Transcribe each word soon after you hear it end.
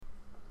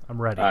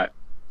I'm ready. All right.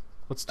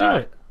 Let's do All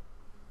right. it.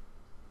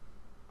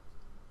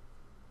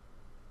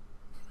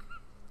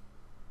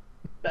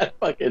 That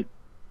fucking...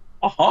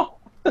 Uh-huh.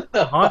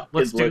 Huh?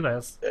 Let's do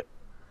this.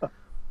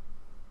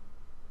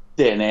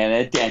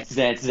 Dance.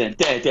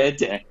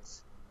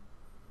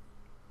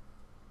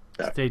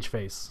 Sorry. Stage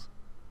face.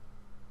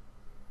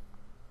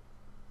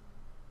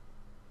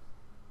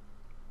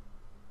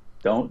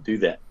 Don't do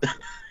that.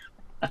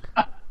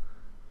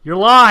 You're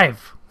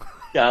live.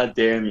 God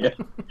damn you.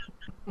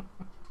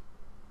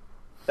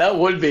 That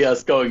would be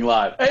us going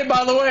live. Hey,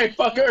 by the way,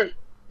 fucker,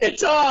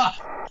 it's off.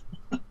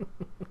 All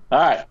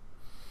right.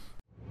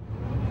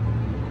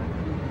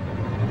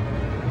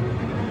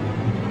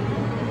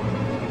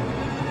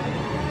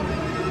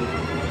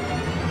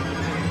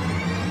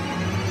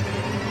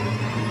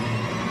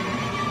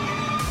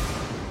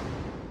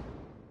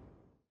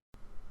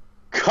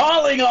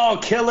 Calling all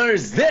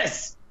killers,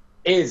 this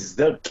is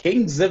the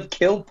Kings of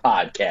Kill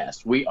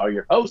podcast. We are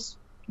your hosts.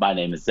 My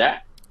name is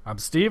Zach. I'm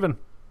Steven.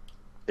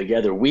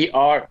 Together, we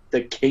are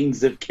the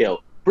Kings of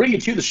Kill,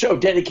 bringing you the show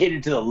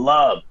dedicated to the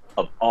love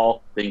of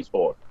all things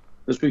horror.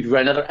 This week, we've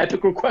got another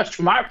epic request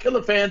from our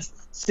killer fans.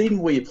 Steven,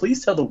 will you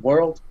please tell the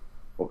world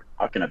what we're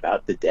talking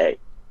about today?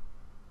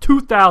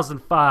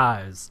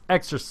 2005's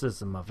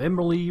Exorcism of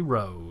Emily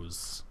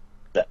Rose.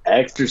 The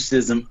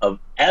Exorcism of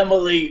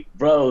Emily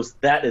Rose.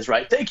 That is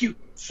right. Thank you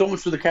so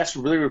much for the cast.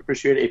 We really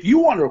appreciate it. If you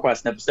want to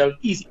request an episode,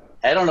 easy.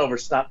 Head on over.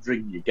 Stop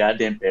drinking your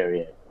goddamn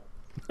Perrier.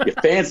 Your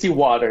fancy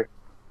water.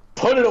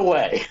 Put it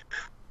away.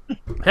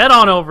 Head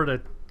on over to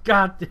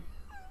God.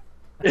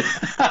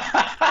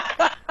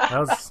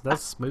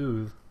 That's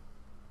smooth.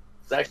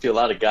 There's actually a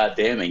lot of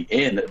goddamming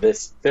in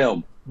this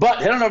film.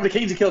 But head on over to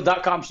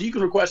kingsofkill.com so you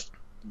can request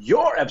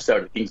your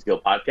episode of Kings of Kill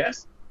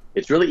podcast.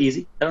 It's really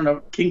easy. Head on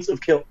over to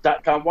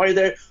kingsofkill.com. While you're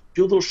there,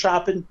 do a little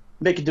shopping,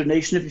 make a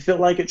donation if you feel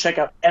like it. Check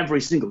out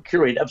every single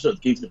curated episode of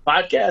the Kings of Kill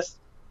podcast.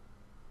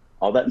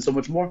 All that and so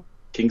much more,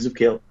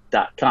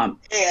 kingsofkill.com.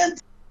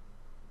 And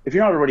if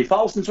you're not already,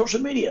 follow us on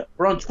social media.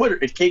 We're on Twitter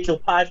at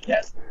KKill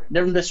Podcast.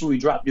 Never miss when we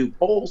drop new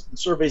polls and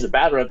surveys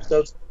about our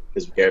episodes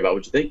because we care about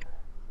what you think.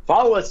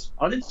 Follow us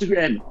on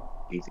Instagram,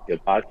 Kings of Kill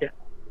Podcast.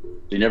 So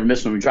you never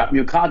miss when we drop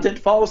new content.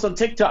 Follow us on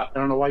TikTok. I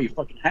don't know why you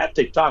fucking have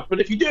TikTok, but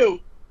if you do,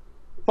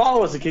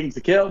 follow us at Kings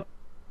of Kill.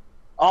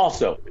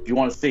 Also, if you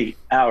want to see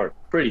our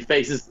pretty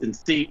faces and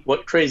see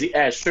what crazy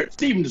ass shirt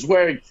Steven is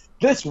wearing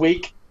this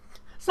week,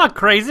 It's not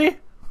crazy.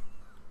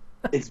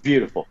 it's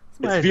beautiful.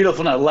 Nice. It's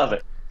beautiful and I love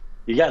it.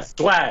 You got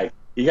swag.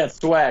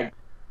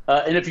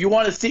 And if you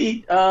want to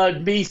see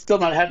me still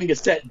not having a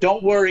set,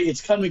 don't worry.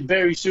 It's coming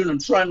very soon. I'm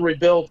trying to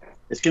rebuild.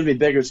 It's going to be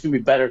bigger. It's going to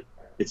be better.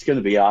 It's going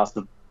to be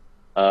awesome.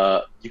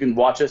 You can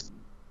watch us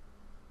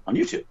on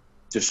YouTube.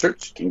 Just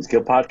search Kings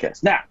Kill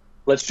Podcast. Now,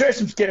 let's share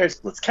some scares.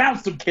 Let's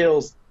count some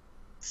kills.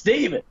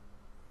 Steven.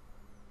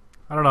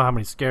 I don't know how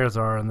many scares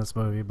are in this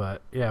movie,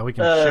 but yeah, we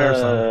can share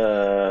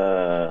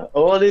some.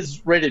 Well, it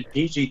is rated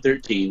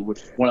PG-13,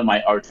 which is one of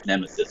my arch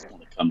nemesis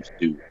when it comes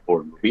to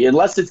horror movie.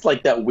 Unless it's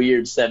like that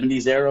weird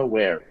 70s era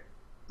where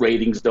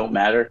ratings don't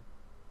matter.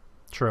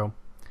 True.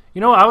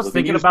 You know, I was Looking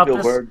thinking at about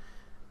Spielberg. this,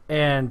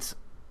 and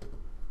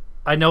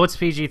I know it's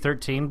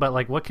PG-13, but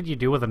like, what could you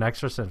do with an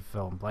Exorcist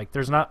film? Like,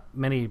 there's not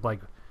many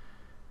like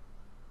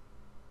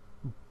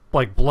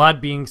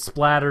blood being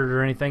splattered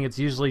or anything. It's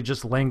usually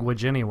just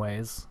language,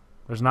 anyways.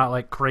 There's not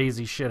like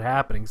crazy shit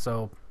happening,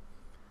 so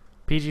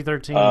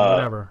PG-13,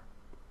 whatever.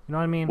 You know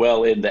what I mean?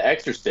 Well, in The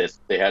Exorcist,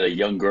 they had a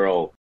young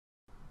girl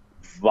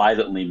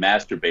violently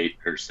masturbate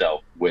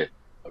herself with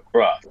a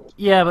cross.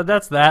 Yeah, but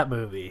that's that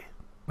movie.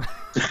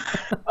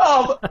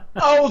 Oh,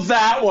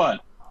 that one.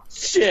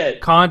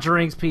 Shit.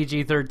 Conjuring's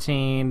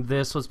PG-13.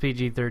 This was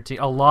PG-13.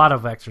 A lot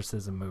of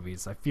exorcism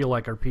movies, I feel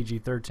like, are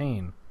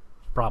PG-13.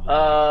 Probably.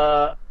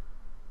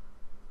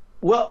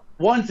 Well,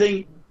 one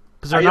thing...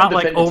 Because they're not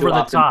like over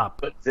the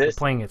top. They're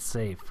playing it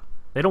safe.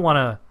 They don't want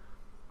to...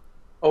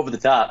 Over the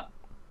top.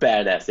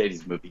 Badass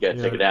 80s movie. You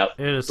gotta check it out.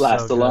 It is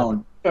Blast so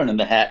Alone. Turning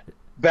the hat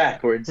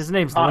backwards. His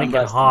name's Arm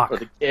Lincoln wrestling Hawk. For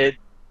the kid.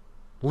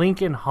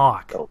 Lincoln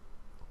Hawk. Oh.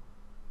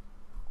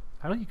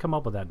 How did you come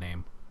up with that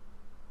name?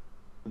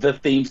 The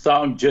theme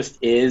song just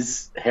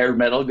is hair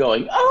metal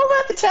going over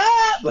the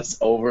top. That's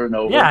over and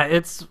over. Yeah,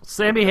 it's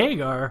Sammy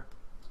Hagar.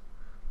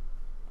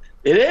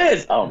 It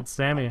is. Oh, It's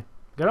Sammy.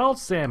 Good old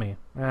Sammy.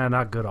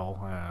 Not good old.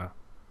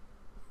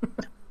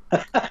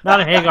 Not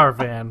a Hagar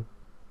fan.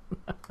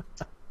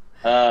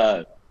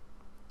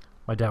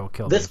 My dad would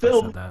kill me This if I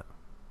film- said that.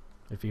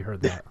 If he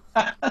heard that.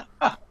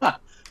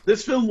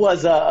 this film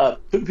was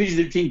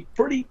PG-13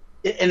 pretty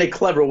in a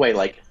clever way.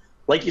 Like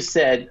you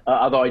said,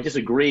 although I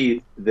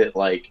disagree that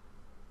like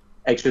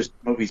Exorcist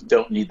movies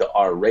don't need the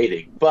R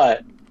rating,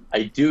 but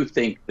I do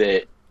think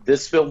that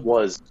this film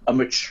was a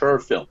mature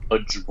film, a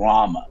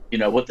drama. You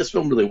know what this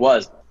film really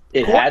was.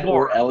 It Court had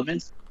horror. more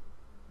elements.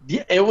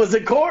 Yeah, it was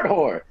a court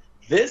horror.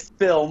 This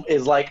film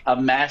is like a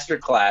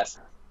masterclass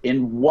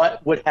in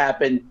what would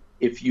happen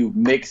if you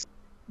mix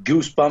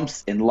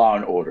Goosebumps and Law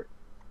and Order.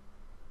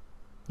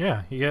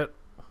 Yeah, you get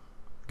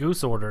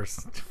Goose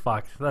Orders.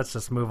 Fuck, let's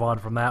just move on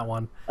from that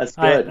one. That's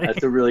good.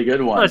 That's a really good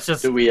one. Let's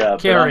just Do we,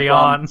 carry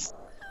on.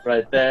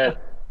 Right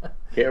there.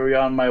 Carry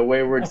on, my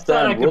wayward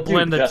son. I could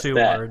blend the two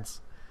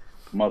words.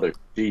 Mother,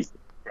 Jesus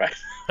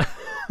Christ.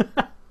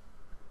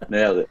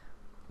 Nailed it.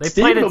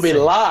 Steve will be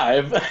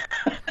live.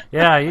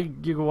 Yeah, you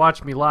can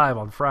watch me live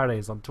on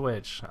Fridays on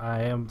Twitch.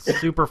 I am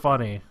super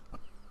funny.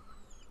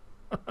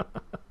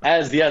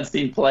 As the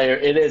unseen player,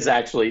 it is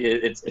actually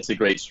it's a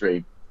great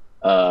stream.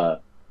 I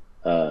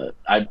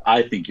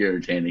think you're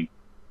entertaining,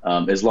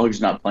 as long as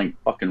you're not playing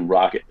fucking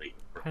Rocket League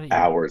for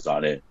hours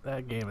on it.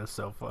 That game is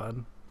so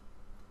fun.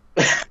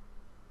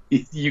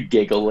 You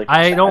giggle like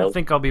I don't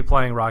think I'll be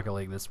playing Rocket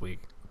League this week.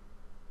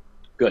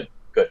 Good.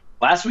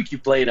 Last week you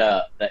played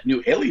that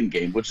new Alien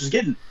game, which is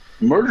getting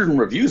murdered in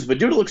reviews, but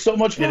dude, it looks so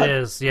much fun. It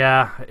is,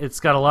 yeah. It's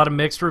got a lot of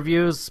mixed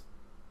reviews,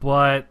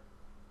 but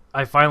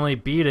I finally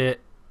beat it,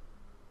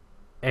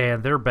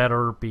 and there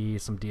better be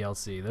some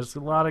DLC. There's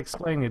a lot of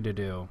explaining to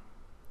do.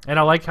 And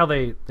I like how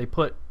they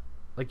put,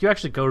 like, you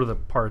actually go to the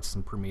parts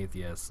in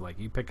Prometheus. Like,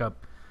 you pick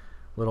up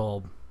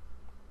little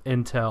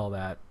intel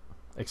that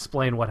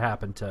explain what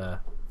happened to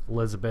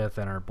Elizabeth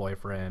and her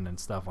boyfriend and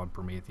stuff on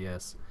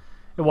Prometheus.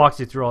 It walks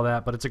you through all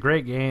that, but it's a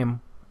great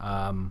game.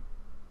 Yeah,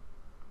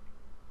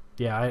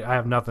 I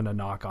have nothing to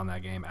knock on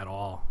that game at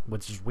all,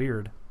 which is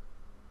weird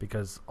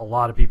because a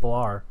lot of people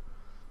are.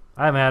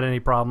 I haven't had any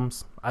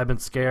problems. I've been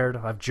scared.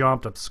 I've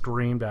jumped. I've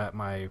screamed at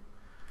my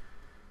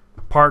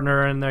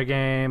partner in their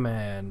game,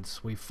 and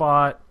we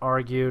fought,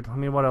 argued. I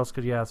mean, what else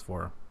could you ask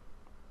for?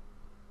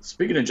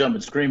 Speaking of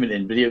jumping, screaming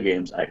in video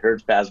games, I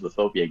heard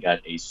Phasmophobia got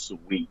a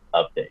sweet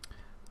update.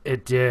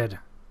 It did.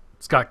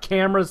 It's got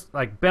cameras,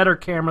 like better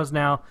cameras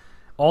now.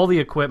 All the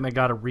equipment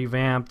got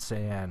revamped,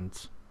 and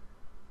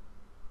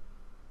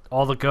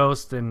all the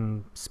ghosts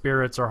and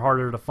spirits are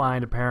harder to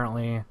find,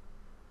 apparently.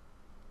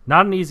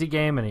 Not an easy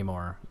game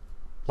anymore.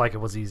 Like it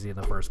was easy in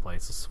the first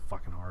place. It's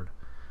fucking hard.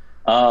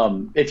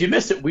 If you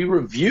missed it, we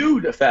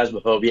reviewed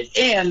Phasmophobia,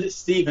 and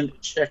Steven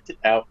checked it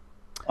out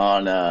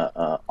on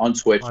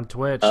Twitch. On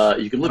Twitch.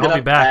 You can look it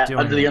up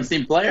under the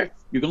Unseen Player.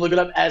 You can look it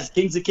up as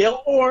Kings of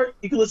Kill, or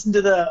you can listen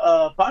to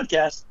the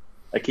podcast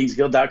at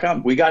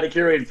kingsofkill.com. We got it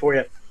curated for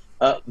you.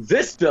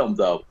 This film,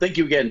 though, thank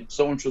you again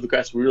so much for the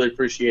request. We really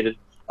appreciate it.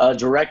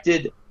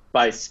 Directed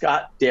by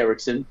Scott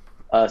Derrickson,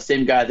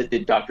 same guy that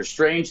did Doctor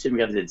Strange, same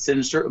guy that did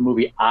Sinister, a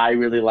movie I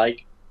really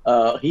like.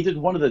 He did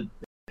one of the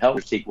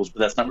Hellraiser sequels, but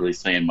that's not really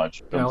saying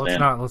much. Yeah,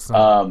 let's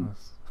not.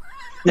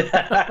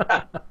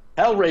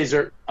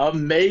 Hellraiser,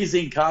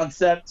 amazing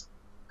concept.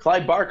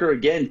 Clive Barker,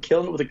 again,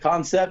 killing it with the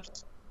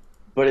concept,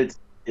 but it's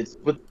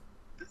with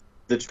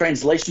the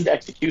translation to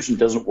execution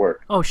doesn't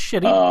work. Oh,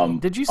 shit.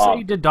 Did you say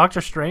he did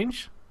Doctor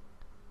Strange?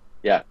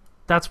 Yeah.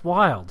 That's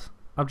wild.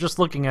 I'm just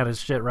looking at his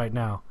shit right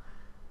now.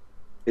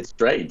 It's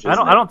strange. I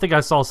don't think I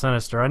saw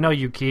Sinister. I know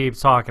you keep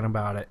talking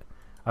about it.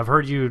 I've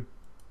heard you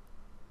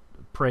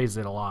praise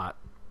it a lot.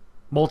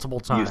 Multiple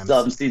times. You still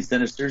haven't seen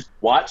Sinister?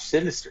 Watch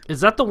Sinister. Is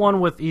that the one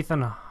with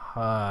Ethan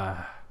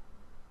Hawke?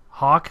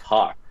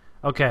 Hawke.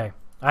 Okay.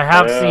 I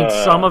have seen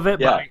some of it,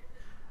 yeah. but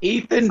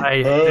Ethan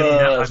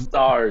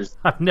stars.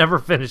 I've never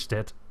finished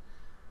it.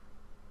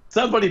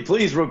 Somebody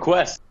please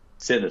request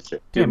Sinister.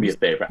 Do me a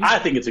favor. I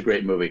think it's a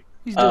great movie.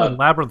 He's doing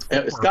Labyrinth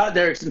 4. Scott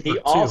Derrickson, he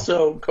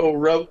also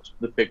co-wrote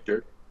the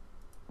picture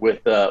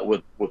with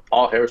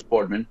Paul Harris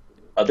Portman.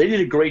 They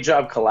did a great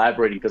job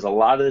collaborating because a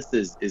lot of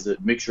this is a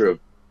mixture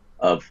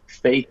of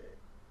faith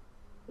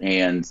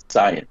and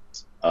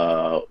science.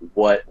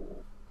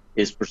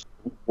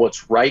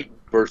 What's right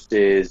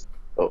versus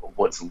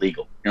what's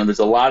legal. You know, there's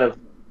a lot of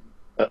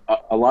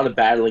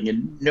battling,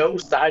 and no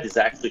side is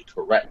actually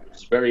correct.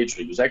 It's very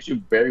interesting. It was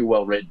actually very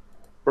well written.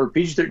 For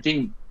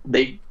PG-13,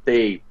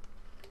 they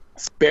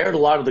spared a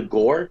lot of the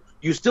gore.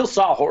 You still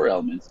saw horror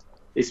elements.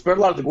 They spared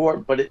a lot of the gore,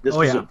 but this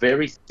was a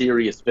very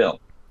serious film,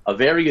 a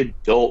very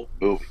adult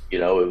movie. You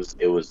know, it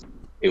was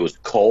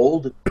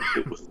cold,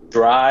 it was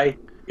dry,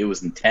 it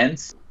was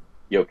intense.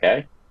 You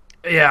okay?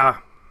 Yeah.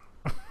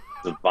 It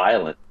was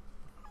violent.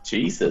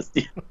 Jesus.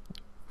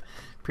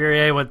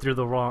 Perrier went through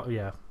the wrong.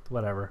 Yeah,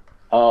 whatever.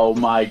 Oh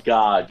my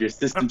God, your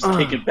system's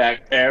taking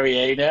back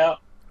Perrier now.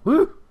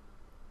 Woo!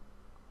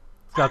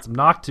 It's got some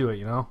knock to it,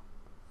 you know.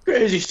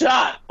 Crazy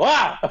shot!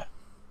 Wow.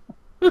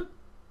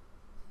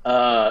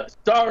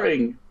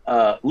 Starring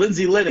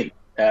Lindsay Linning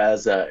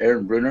as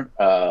Aaron Bruner,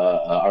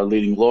 our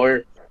leading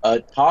lawyer.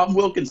 Tom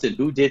Wilkinson,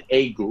 who did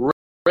a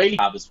great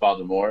job as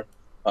Father Moore.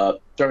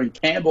 Starring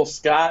Campbell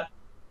Scott,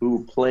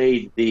 who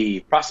played the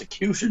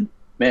prosecution.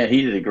 Man,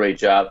 he did a great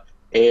job.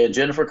 And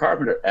Jennifer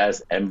Carpenter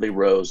as Emily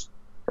Rose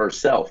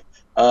herself.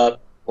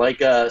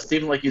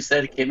 Stephen, like you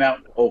said, it came out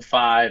in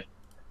 2005.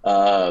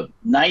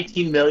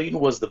 $19 million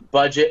was the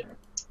budget.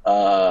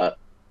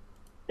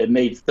 It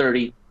made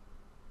 30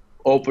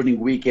 opening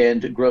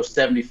weekend, grossed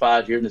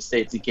 75 here in the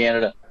States and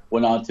Canada,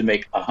 went on to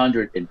make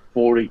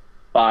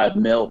 145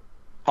 mil.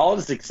 Call it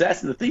a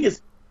success. And the thing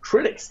is,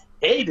 critics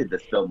hated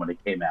this film when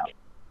it came out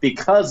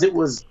because it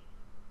was,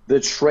 the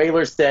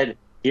trailer said,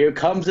 here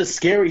comes a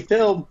scary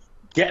film,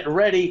 get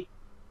ready.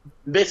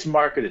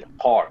 mismarketed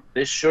hard.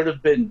 This should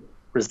have been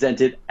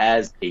presented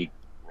as a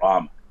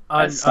drama.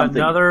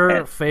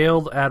 Another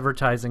failed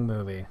advertising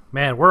movie.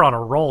 Man, we're on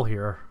a roll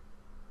here.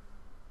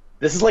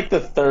 This is like the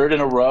third in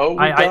a row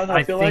we've done,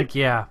 I feel think, like.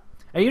 yeah.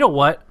 And you know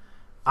what?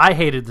 I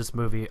hated this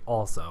movie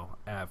also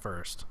at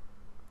first.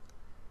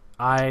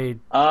 I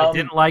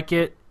didn't like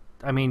it.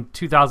 I mean,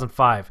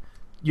 2005.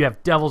 You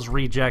have Devil's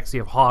Rejects.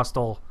 You have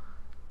Hostel,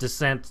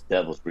 Descent.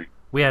 Devil's Rejects.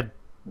 We had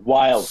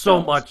wild so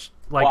films. Much.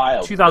 Like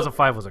wild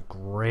 2005 film. Was a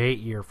great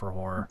year for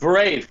horror.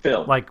 Brave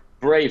film. Like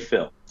brave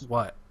film.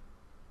 What?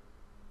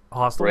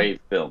 Hostel. Brave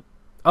film.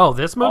 Oh,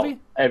 this movie?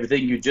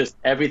 Everything you just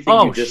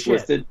shit.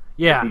 listed.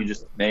 Yeah. Everything you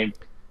just named.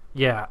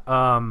 Yeah.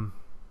 And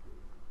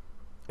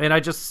I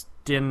just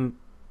didn't.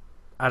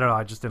 I don't know.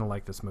 I just didn't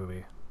like this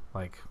movie.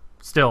 Like,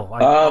 still,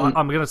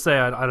 I'm gonna say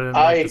I didn't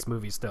like this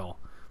movie. Still,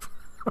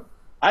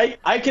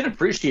 I can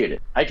appreciate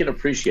it.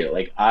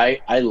 Like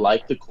I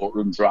like the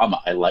courtroom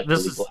drama. I like the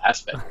legal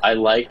aspect. I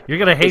like. You're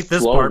gonna hate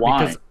this part wine.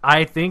 because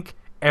I think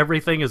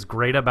everything is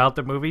great about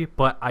the movie,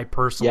 but I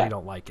personally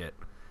don't like it.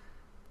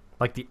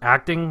 Like the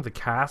acting, the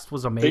cast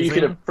was amazing. So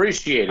you can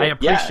appreciate it. I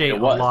appreciate a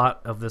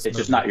lot of this. It's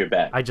movie. just not your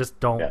bag. I just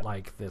don't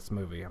like this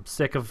movie. I'm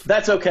sick of.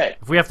 That's okay.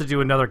 If we have to do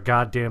another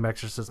goddamn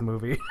Exorcist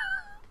movie,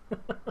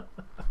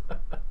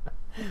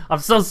 I'm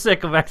so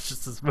sick of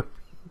Exorcist movies.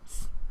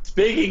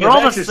 Speaking of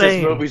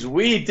Exorcist movies,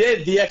 we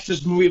did the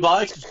Exorcist movie of all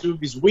Exorcist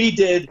movies. We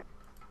did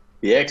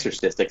The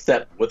Exorcist,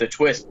 except with a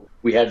twist.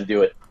 We had to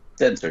do it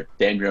censored,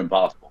 damn near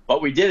impossible.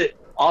 But we did it.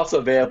 Also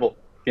available,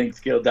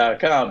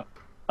 kingsguild.com.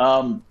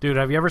 Dude,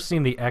 have you ever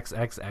seen the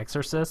XX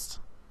Exorcist?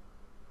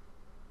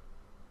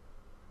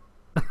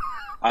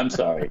 I'm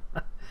sorry.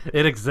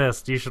 It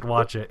exists. You should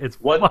watch it. It's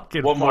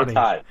fucking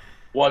funny.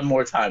 One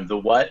more time. The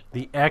what?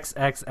 The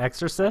XX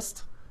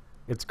Exorcist.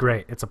 It's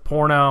great. It's a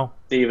porno.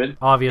 Steven,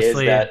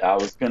 obviously. I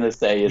was going to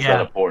say, is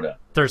that a porno?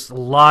 There's a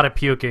lot of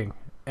puking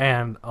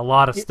and a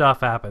lot of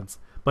stuff happens,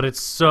 but it's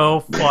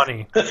so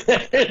funny.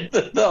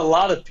 A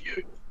lot of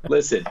puking.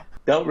 Listen,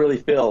 don't really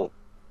feel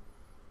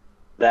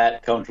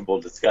that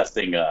comfortable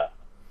discussing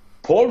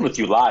porn with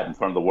you live in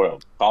front of the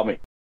world. Call me.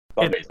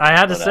 I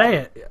had to say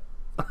it.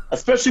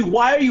 Especially,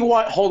 why are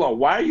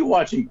you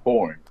watching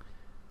porn?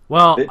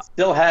 Well, it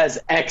still has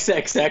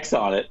XXX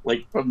on it,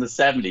 like from the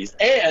 70s.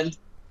 And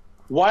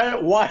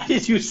why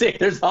did you say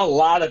there's a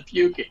lot of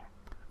puking?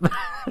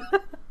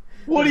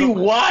 What do you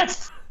watch?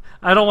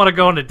 I don't want to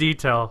go into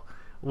detail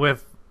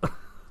with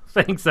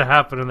things that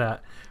happen in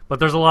that, but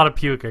there's a lot of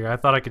puking. I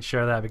thought I could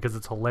share that because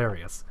it's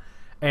hilarious.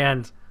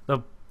 And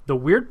the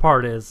weird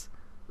part is,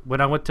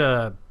 when I went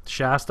to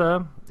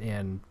Shasta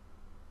in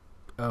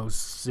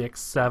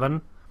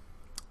 06-07,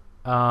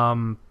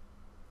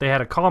 they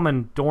had a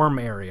common dorm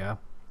area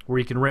where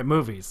you can rent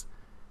movies.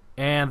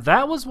 And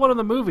that was one of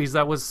the movies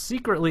that was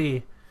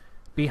secretly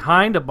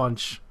behind a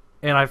bunch.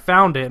 And I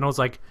found it, and I was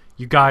like,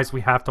 you guys,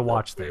 we have to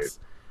watch this.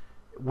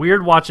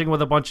 Weird watching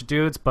with a bunch of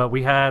dudes, but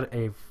we had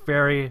a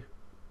very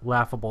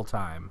laughable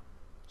time.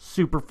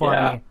 Super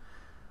funny.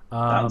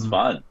 Yeah. Sounds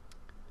fun.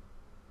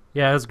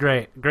 Yeah, it was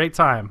great. Great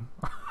time.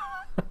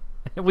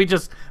 We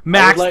just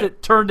maxed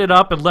it, turned it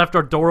up, and left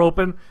our door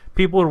open.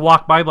 People would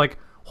walk by like,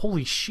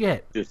 holy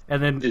shit.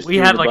 And then we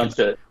had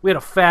we had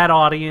a fat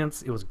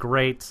audience. It was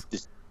great.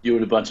 Just you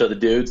and a bunch of other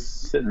dudes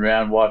sitting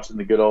around watching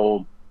the good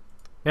old...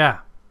 Yeah.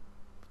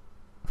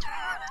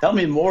 Tell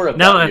me more about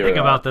now that I think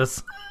about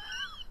this.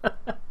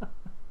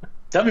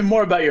 Tell me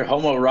more about your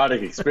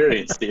homoerotic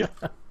experience, Steve.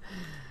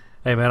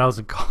 Hey, man, I was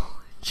in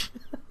college.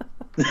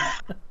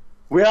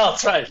 We all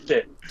try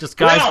shit. Just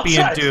guys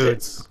being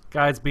dudes.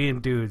 Guys being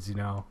dudes, you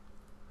know.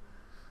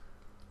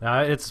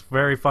 It's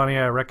very funny.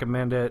 I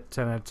recommend it.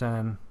 10 out of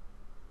 10.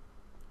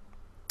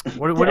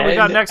 What do we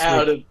got next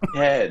out week? Of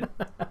 10.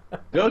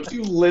 Don't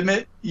you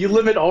limit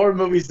horror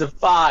movies to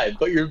 5,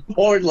 but your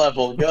porn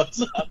level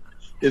goes up.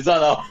 It's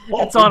on a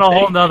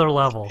whole nother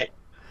level.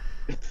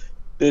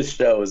 This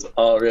show is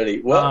already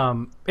anyways,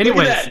 look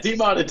at that,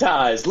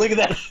 demonetized. Look at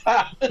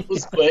that. It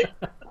was quick.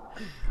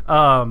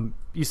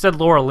 You said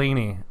Laura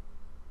Linney.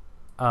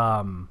 I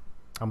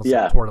almost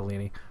said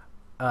Tortellini.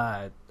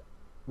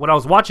 When I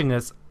was watching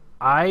this,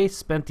 I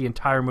spent the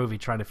entire movie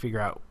trying to figure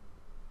out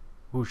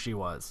who she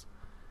was.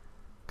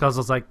 Because I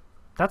was like,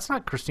 that's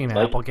not Christina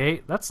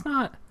Applegate. That's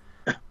not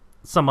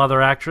some other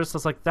actress. I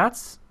was like,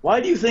 that's... Why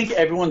do you think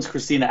everyone's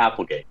Christina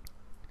Applegate?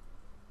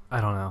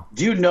 I don't know.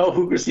 Do you know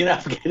who Christina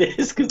Applegate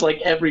is? Because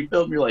like every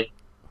film, you're like,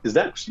 is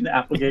that Christina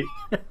Applegate?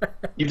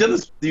 You've done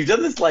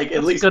this like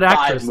at least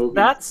 5 movies.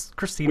 That's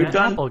Christina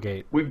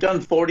Applegate. We've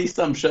done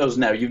 40-some shows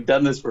now. You've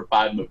done this for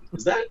 5 movies.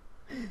 Is that...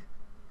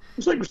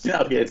 It's like Christina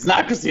Applegate. It's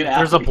not Christina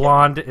Applegate. There's a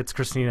blonde. It's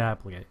Christina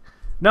Applegate.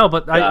 No,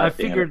 but I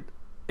figured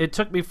it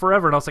took me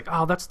forever, and I was like,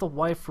 oh, that's the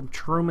wife from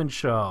Truman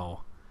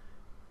Show.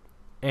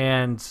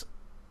 And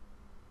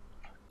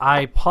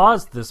I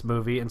paused this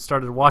movie and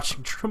started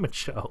watching Truman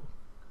Show.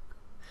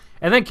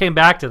 And then came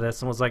back to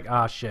this and was like,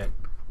 ah, shit.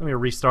 Let me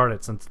restart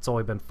it since it's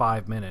only been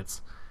 5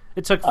 minutes.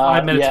 It took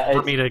 5 minutes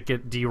for me to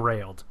get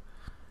derailed.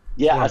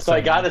 Yeah, so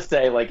I gotta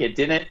say, like, it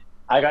didn't...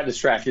 I got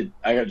distracted.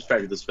 I got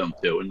distracted with this film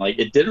too, and like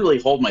it didn't really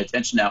hold my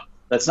attention. Now,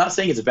 that's not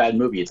saying it's a bad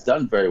movie. It's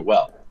done very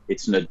well.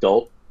 It's an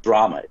adult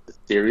drama. It's a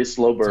serious,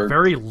 slow burn. It's a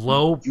very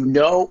low,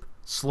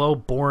 slow,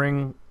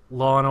 boring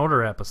Law and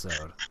Order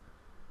episode.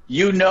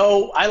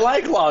 I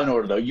like Law and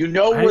Order though.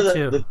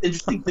 Where the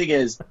interesting thing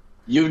is,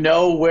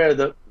 where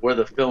the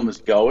film is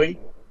going.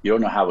 You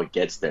don't know how it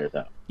gets there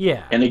though.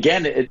 Yeah. And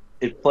again,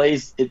 it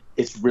plays.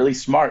 It's really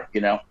smart.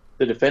 The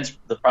defense,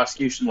 the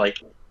prosecution,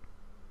 like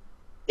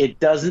it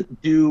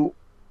doesn't do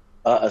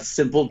a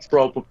simple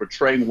trope of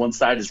portraying one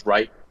side is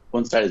right,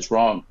 one side is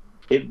wrong.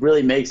 It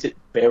really makes it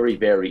very,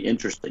 very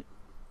interesting.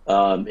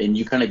 And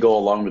you kind of go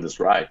along with this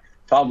ride.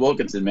 Tom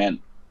Wilkinson, man,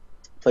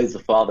 plays the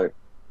father.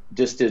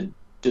 Just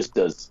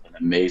does an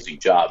amazing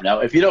job. Now,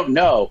 if you don't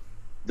know,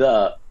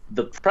 the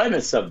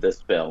premise of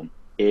this film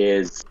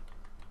is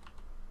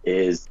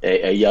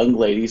a young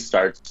lady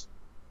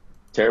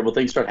terrible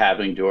things start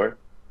happening to her.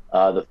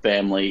 The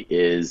family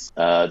is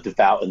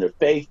devout in their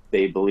faith.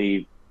 They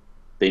believe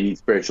they need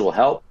spiritual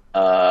help.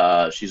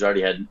 She's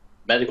already had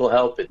medical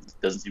help. It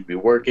doesn't seem to be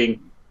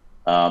working.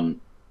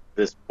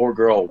 This poor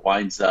girl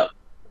winds up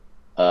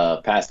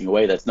passing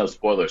away. That's no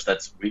spoilers.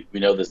 We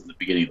know this in the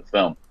beginning of the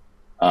film.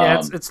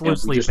 Yeah, it's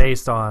loosely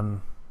based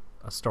on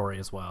a story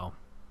as well.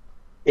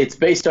 It's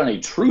based on a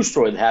true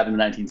story that happened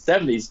in the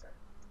 1970s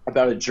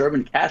about a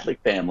German Catholic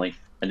family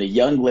and a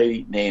young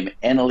lady named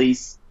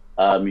Anneliese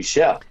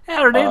Michel.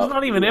 Yeah, her name's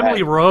not even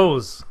Emily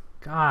Rose.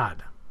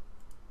 God.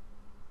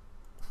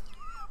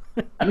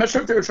 I'm not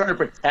sure if they were trying to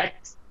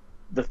protect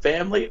the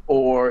family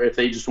or if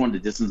they just wanted to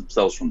distance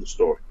themselves from the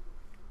story.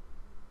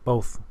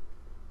 Both.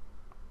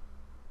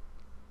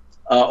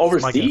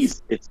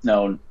 Overseas, it's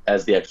known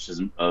as The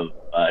Exorcism of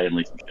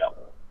Anneliese Michel.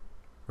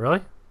 Really?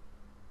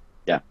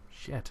 Yeah.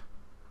 Shit.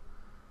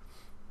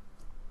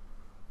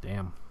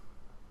 Damn.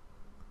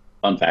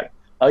 Fun fact.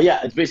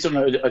 Yeah, it's based on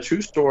a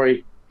true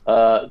story.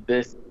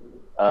 This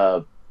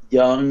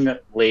young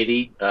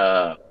lady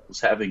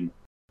was having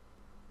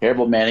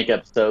terrible manic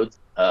episodes.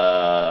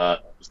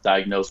 Was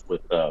diagnosed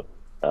with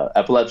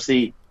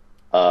epilepsy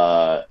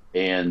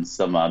and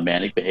some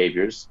manic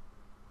behaviors,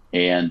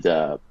 and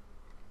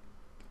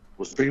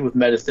was treated with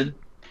medicine.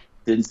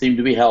 Didn't seem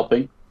to be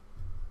helping.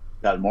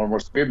 Got more and more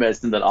severe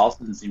medicine that also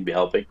didn't seem to be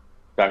helping.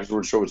 Doctors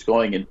weren't sure what's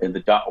going, and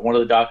one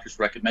of the doctors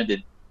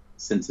recommended,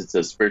 since it's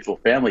a spiritual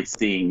family,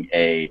 seeing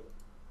a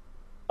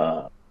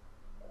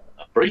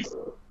priest.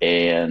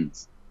 And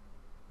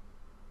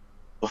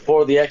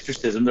before the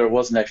exorcism, there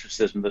was an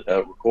exorcism that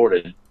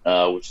recorded,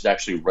 which is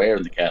actually rare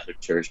in the Catholic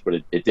Church, but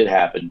it did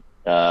happen.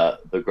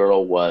 The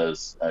girl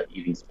was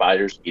eating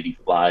spiders, eating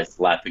flies,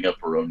 lapping up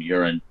her own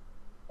urine,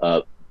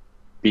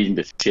 beating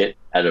the shit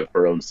out of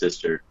her own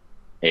sister,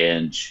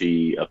 and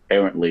she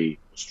apparently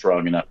was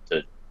strong enough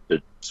to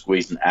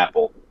squeeze an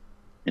apple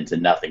into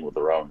nothing with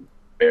her own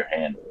bare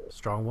hand.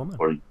 Strong woman.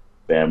 Or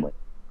family.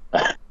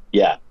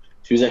 Yeah.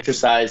 She was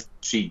exorcised.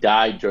 She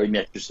died during the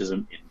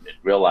exorcism in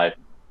real life.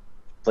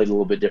 Played a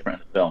little bit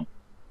different in the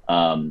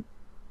film.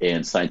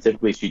 And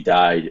scientifically, she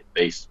died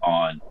based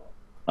on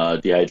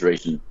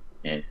dehydration,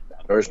 and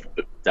hers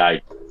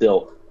died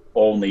still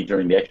only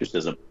during the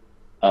exorcism.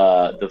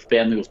 The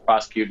family was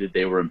prosecuted.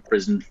 They were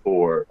imprisoned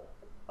for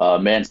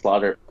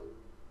manslaughter.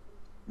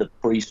 The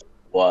priest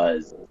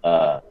was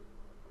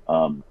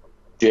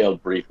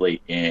jailed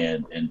briefly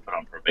and put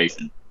on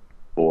probation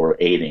for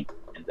aiding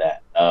in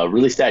that.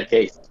 Really sad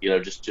case.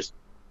 It's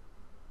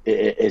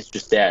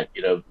just sad.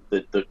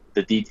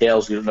 The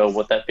details. You don't know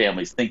what that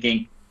family's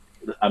thinking.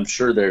 I'm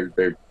sure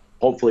they're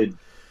hopefully.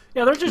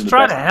 Yeah, they're just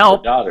trying to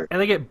help,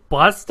 and they get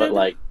busted.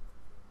 But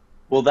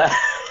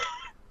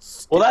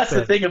that's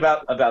the thing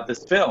about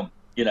this film.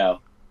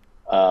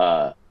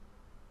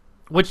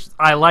 Which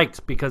I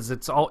liked because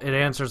it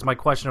answers my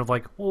question of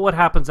like, well, what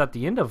happens at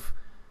the end of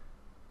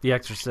The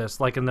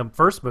Exorcist? Like in the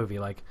first movie,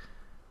 like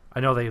I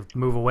know they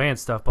move away and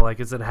stuff, but like,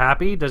 is it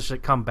happy? Does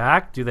it come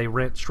back? Do they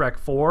rent Shrek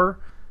 4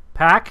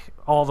 pack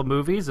all the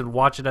movies and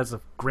watch it as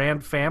a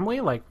grand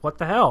family? Like, what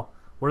the hell?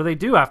 What do they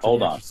do after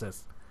The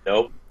Exorcist?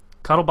 Nope.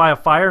 Cuddle by a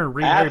fire and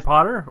read Harry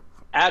Potter?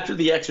 After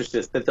The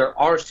Exorcist, that there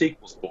are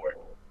sequels for it.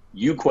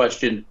 You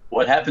question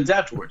what happens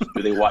afterwards.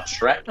 Do they watch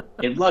Shrek?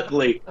 And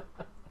luckily,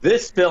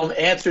 this film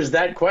answers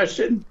that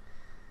question.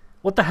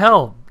 What the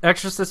hell?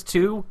 Exorcist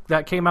 2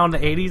 that came out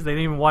in the 80s, they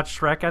didn't even watch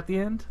Shrek at the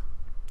end?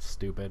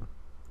 Stupid.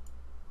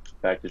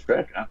 Back to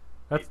Shrek, huh?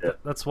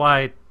 That's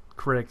why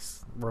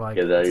critics were like,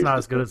 it's not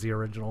as good as the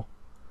original.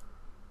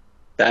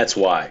 That's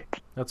why.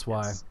 That's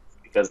why. It's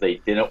because they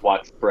didn't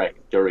watch Shrek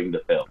during the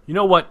film. You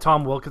know what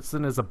Tom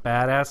Wilkinson is a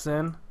badass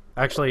in?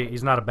 Actually,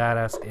 he's not a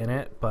badass in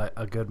it, but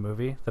a good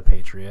movie, The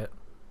Patriot.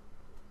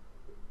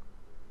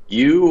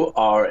 You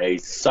are a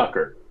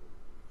sucker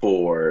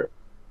for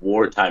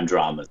wartime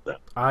dramas, though.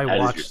 I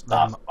watch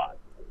them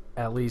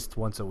at least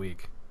once a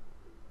week.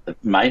 It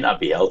might not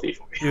be healthy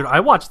for you. Dude, I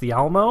watched The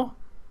Alamo.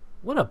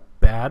 What a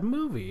bad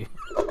movie.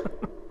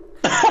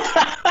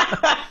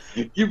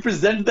 You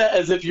presented that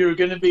as if you were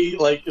going to be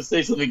like to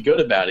say something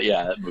good about it.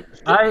 Yeah, that movie.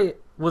 I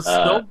was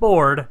so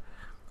bored.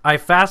 I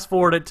fast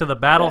forwarded to the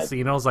battle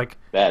scene. I was like,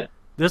 bad.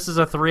 this is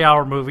a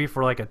 3-hour movie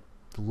for like a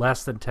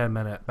less than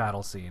 10-minute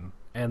battle scene,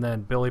 and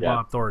then Billy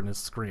Bob Thornton is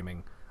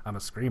screaming, "I'm a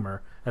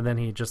screamer," and then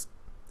he just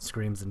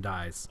screams and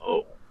dies.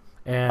 Oh,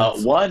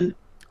 And one.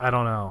 I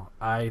don't know.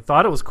 I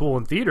thought it was cool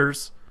in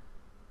theaters.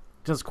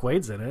 Just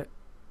Quaid's in it.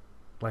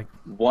 Like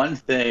One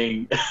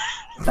thing.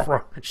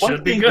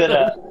 should be good.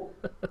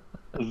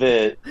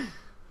 That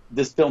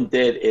this film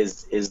did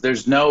is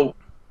there's no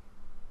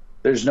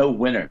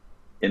winner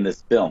in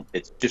this film.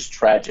 It's just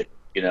tragic.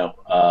 You know,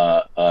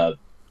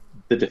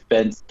 the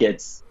defense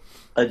gets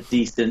a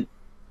decent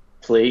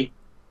plea,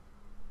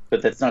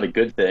 but that's not a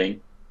good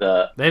thing.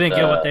 They didn't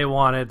get what they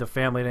wanted. The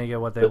family didn't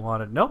get what they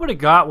wanted. Nobody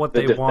got what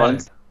they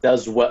wanted.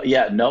 Does well.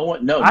 Yeah, no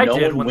one. No, I no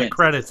did one when wins. the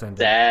credits ended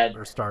Sad.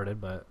 or started,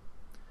 but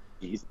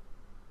Jeez.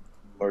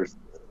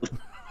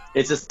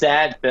 It's a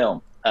sad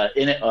film.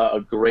 In it, a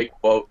great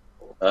quote.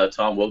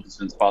 Tom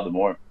Wilkinson's Father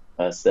Moore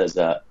says,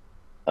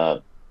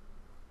 "How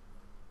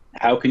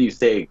can you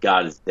say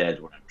God is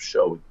dead when I'm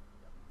showing?"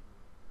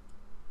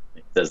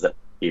 He says that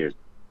here.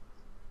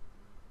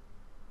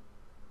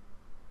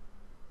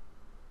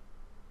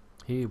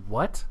 he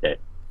what? Okay.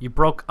 You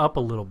broke up a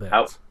little bit.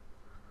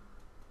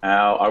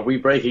 How are we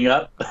breaking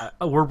up?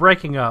 We're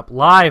breaking up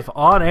live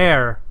on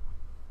air.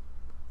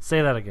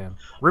 Say that again.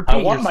 Repeat. I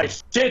want my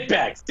yourself. shit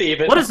back,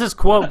 Steven. What is this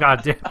quote?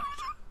 Goddamn.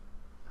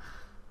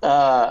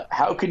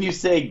 How can you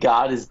say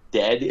God is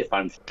dead if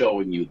I'm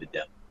showing you the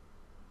devil?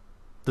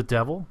 The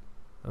devil?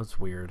 That's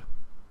weird.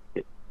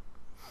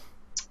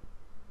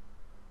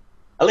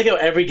 I like how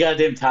every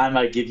goddamn time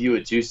I give you a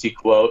juicy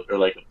quote or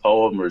like a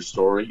poem or a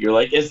story, you're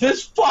like, "Is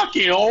this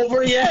fucking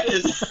over yet?"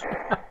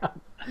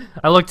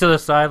 I look to the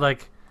side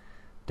like,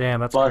 damn,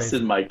 that's busting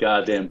crazy. my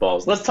goddamn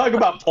balls. Let's talk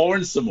about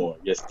porn some more,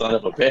 you son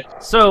of a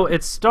bitch. So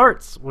it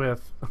starts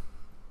with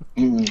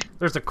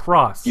there's a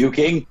cross. You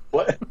king?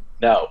 What?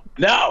 No.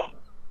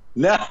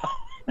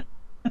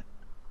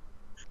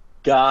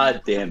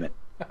 God damn it.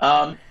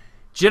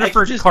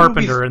 Jennifer Exorcist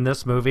Carpenter movies- in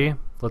this movie.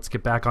 Let's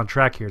get back on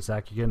track here,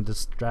 Zach. You're getting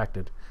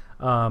distracted.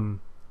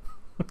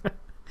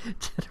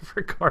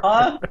 Jennifer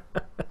Carpenter.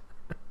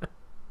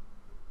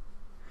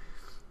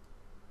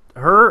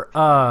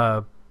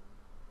 Her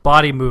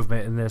body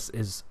movement in this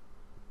is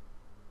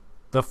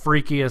the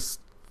freakiest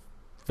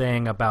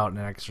thing about an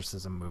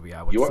exorcism movie,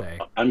 I would say.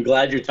 I'm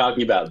glad you're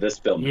talking about this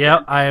film. Yeah,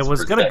 again, I just was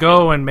for a gonna second.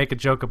 go and make a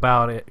joke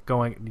about it.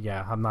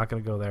 Yeah, I'm not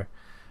gonna go there,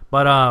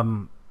 but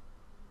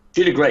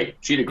She did great.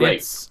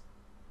 it's,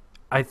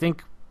 I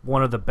think,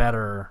 one of the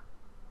better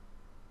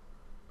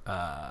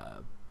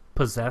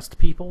possessed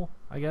people,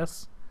 I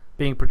guess,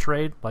 being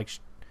portrayed. Like,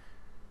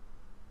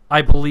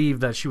 I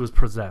believe that she was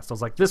possessed. I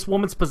was like, this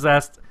woman's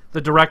possessed.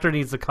 The director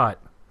needs a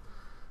cut.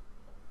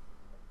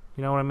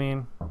 You know what I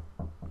mean?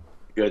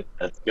 Good.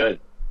 That's good.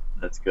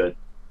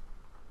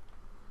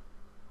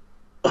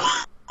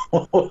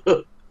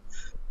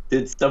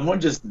 Did someone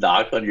just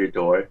knock on your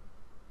door?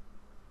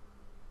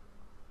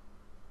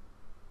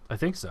 I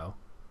think so.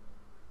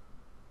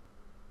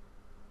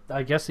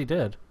 I guess he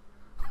did.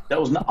 That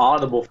was an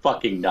audible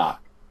fucking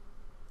knock.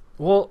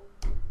 Well,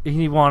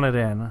 he wanted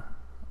in.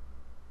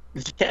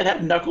 Did your cat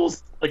have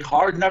knuckles? Like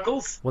hard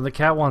knuckles? When the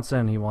cat wants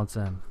in, he wants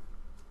in.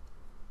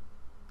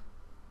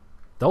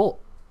 Don't.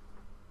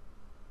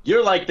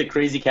 You're like the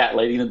crazy cat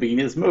lady in the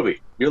beginning of this movie.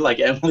 You're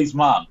like Emily's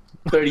mom.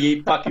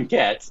 38 fucking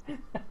cats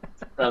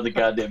around the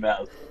goddamn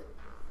house.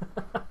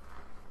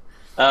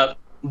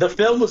 The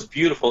film was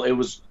beautiful.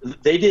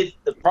 They did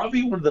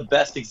probably one of the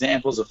best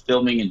examples of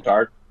filming in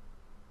dark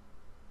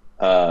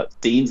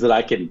scenes that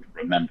I can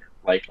remember.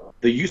 Like,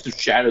 the use of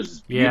shadows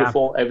is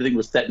beautiful. Yeah. Everything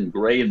was set in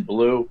gray and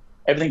blue.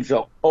 Everything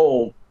felt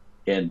cold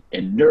and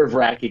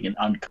nerve-wracking and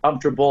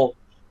uncomfortable.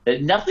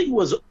 And nothing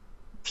was,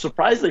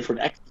 surprisingly for an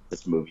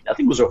Exorcist movie,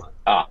 nothing was over the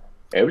top.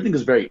 Everything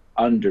was very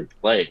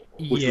underplayed,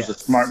 which was a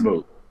smart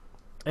move.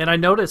 And I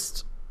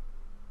noticed,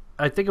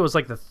 I think it was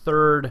like the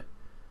third...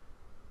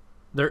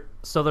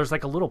 So there's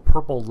like a little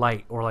purple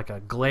light or like a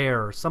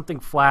glare or something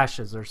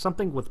flashes or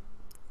something with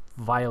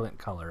violent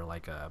color,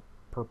 like a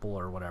purple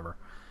or whatever.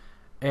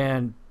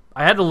 And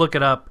I had to look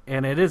it up,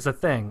 and it is a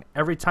thing.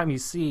 Every time you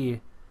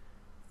see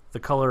the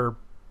color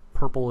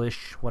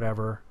purplish,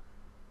 whatever,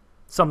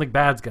 something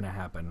bad's going to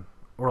happen.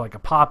 Or like a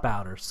pop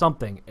out or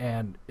something,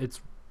 and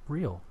it's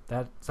real.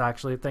 That's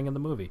actually a thing in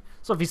the movie.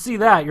 So if you see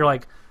that, you're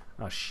like,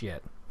 oh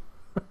shit.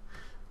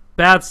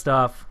 Bad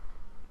stuff.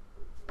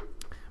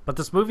 But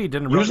this movie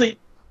didn't usually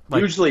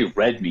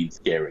red means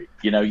scary.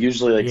 You know,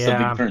 usually like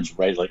something turns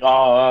red, like,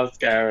 oh,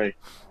 scary.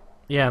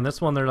 Yeah, and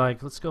this one they're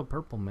like, let's go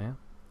purple, man.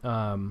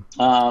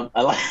 I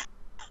like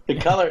the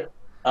color.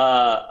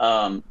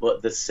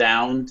 What the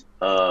sound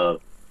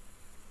of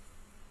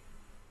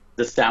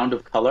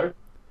color.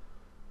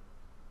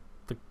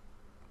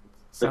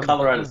 The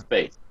color out of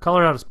space.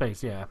 Color out of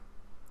space, yeah.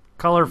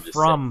 Color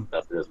from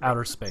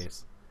outer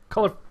space.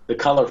 The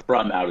color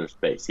from outer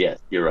space. Yes,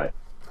 you're right.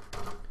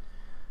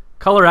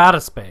 Color out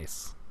of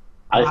space.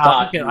 I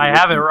thought I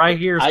have it right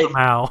here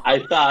somehow. I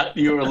thought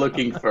you were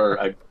looking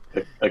for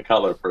a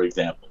color, for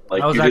example.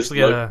 Like, I was actually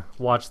gonna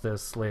watch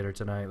this later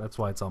tonight. That's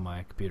why it's on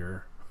my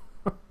computer.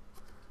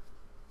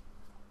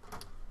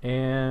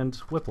 and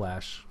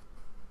Whiplash.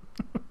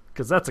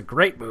 Because that's a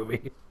great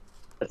movie.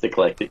 That's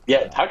eclectic.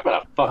 Yeah, talk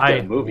about a fucked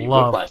up movie.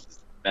 Whiplash is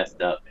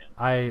messed up, man.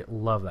 I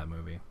love that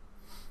movie.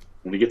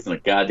 When he gets in a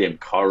goddamn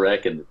car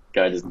wreck and the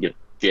guy doesn't get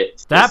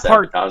shit. That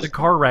part, the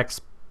car wreck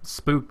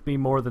spooked me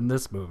more than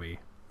this movie,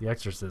 the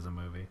Exorcism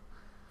movie.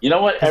 You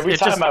know what? Every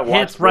time just I watch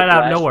hits right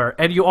out of nowhere,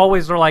 and you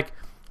always are like,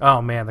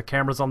 "Oh man, the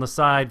camera's on the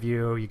side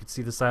view. You can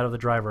see the side of the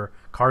driver.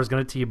 Car's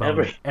gonna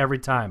T-bone every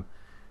time."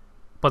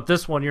 But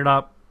this one, you're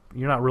not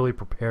really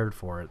prepared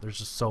for it. There's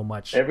just so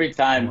much. Every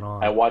time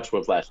I watch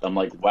Whiplash, I'm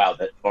like, "Wow,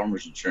 that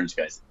Farmers Insurance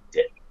guy's a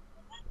dick."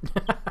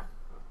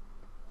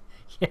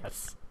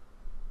 Yes.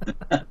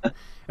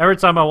 Every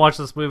time I watch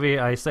this movie,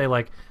 I say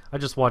like, I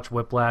just watched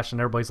Whiplash,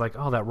 and everybody's like,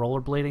 "Oh, that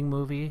rollerblading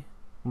movie."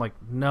 I'm like,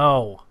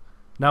 "No,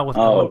 not with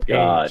Ellen Page."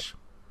 God.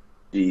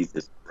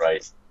 Jesus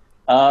Christ.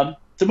 Some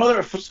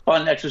other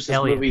fun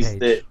Exorcist movies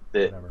Page.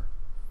 that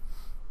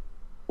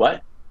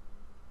What?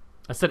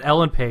 I said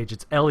Ellen Page.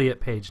 It's Elliot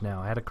Page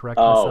now. I had to correct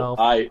myself.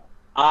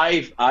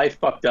 I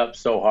fucked up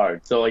so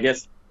hard. So I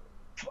guess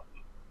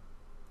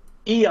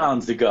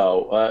eons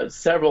ago,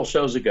 several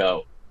shows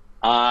ago,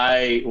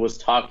 I was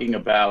talking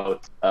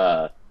about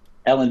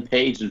Ellen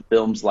Page in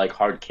films like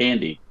Hard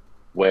Candy,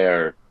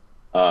 where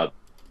ooh,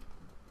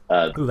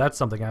 that's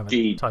something I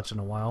haven't touched in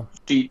a while.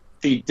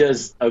 She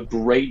does a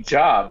great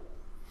job,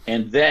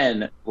 and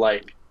then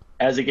like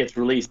as it gets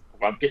released,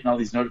 I'm getting all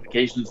these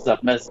notifications,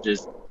 stuff,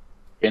 messages,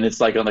 and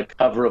it's like on the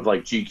cover of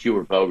like GQ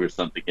or Vogue or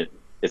something.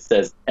 It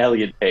says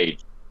Elliot Page.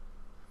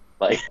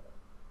 Like,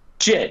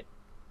 shit,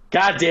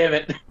 god damn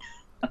it.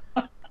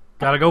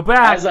 Gotta go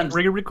back.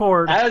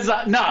 Re-record.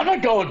 No, I'm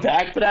not going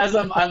back. But as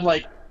I'm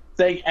like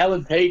saying,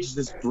 Ellen Page is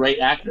this great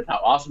actor.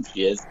 How awesome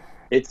she is.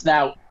 It's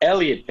now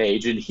Elliot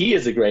Page, and he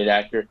is a great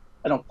actor.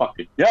 I don't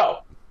fucking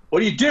know. What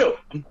do you do?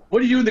 What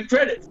do you do in the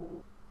credits?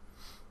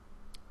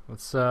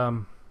 It's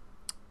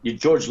You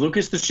George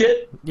Lucas the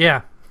shit?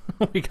 Yeah,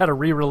 we gotta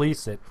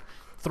re-release it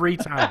 3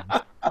 times.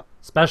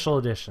 Special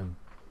edition.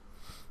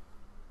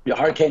 Yeah,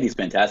 Hard Candy's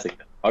fantastic.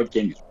 Hard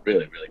Candy's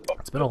really, really cool.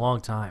 It's been a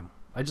long time.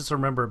 I just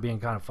remember it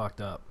being kind of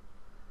fucked up.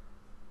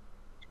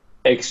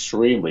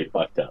 Extremely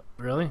fucked up.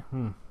 Really?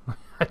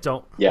 I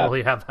don't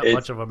really have that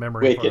much of a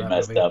memory. Wicked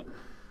messed up.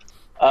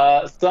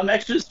 Some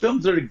Exorcist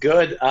films are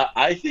good.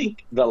 I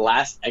think The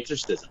Last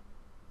Exorcism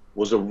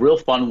was a real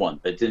fun one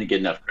that didn't get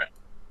enough credit.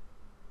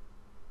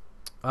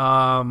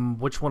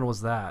 Which one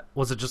was that?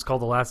 Was it just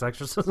called The Last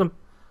Exorcism?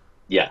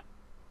 Yeah.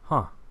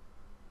 Huh.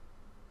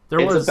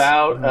 It's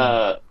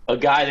about a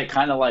guy that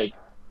kind of like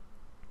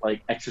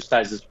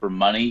exercises for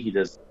money. He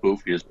does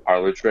spoof, he does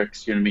parlor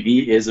tricks. You know what I mean?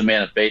 He is a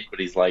man of faith, but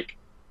he's like,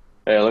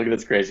 "Hey, look at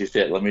this crazy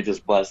shit. Let me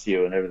just bless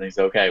you, and everything's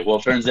okay." Well,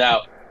 it turns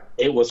out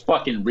it was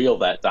fucking real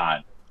that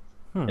time,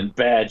 and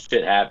bad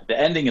shit happened. The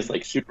ending is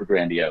like super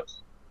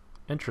grandiose.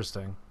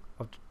 Interesting.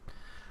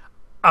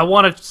 I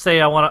want to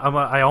say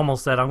I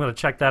almost said I'm going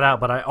to check that out,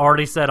 but I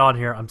already said on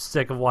here I'm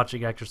sick of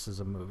watching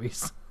exorcism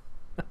movies,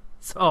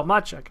 so I'm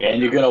not checking. And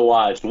you're gonna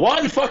watch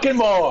one fucking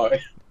more.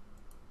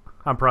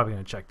 I'm probably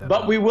going to check that out.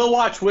 But we will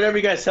watch whatever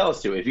you guys tell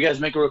us to. If you guys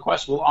make a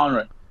request, we'll honor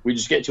it. We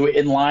just get to it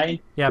in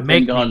line. Yeah,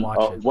 make me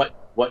watch it.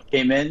 What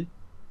came in,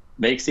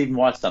 make Steven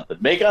watch something.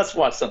 Make us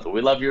watch something. We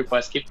love your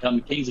requests. Keep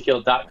coming.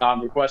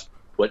 KingsofKill.com. Request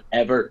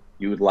whatever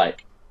you would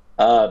like.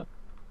 What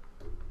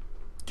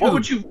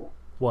would you...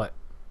 What?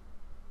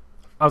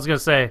 I was going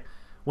to say,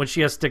 when she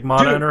has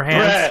stigmata in her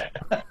hands...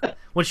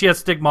 when she has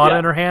stigmata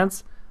in her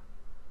hands,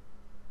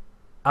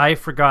 I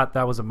forgot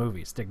that was a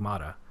movie,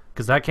 Stigmata.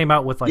 Because that came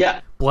out with,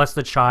 like, Bless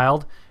the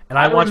Child. And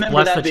I watched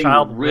Bless the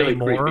Child really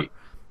way more. Creepy.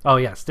 Oh,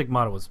 yeah,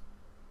 Stigmata was...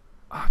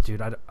 Oh,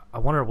 dude, I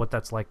wonder what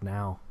that's like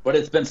now. But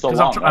it's been so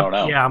long, I don't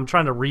know. Yeah, I'm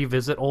trying to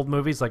revisit old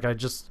movies. Like, I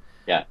just...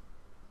 Yeah.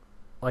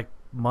 Like,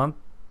 month,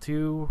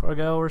 2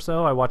 ago or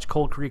so, I watched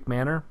Cold Creek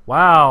Manor.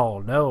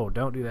 Wow, no,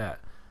 don't do that.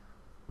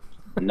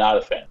 Not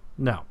a fan.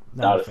 No.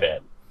 Not a fan.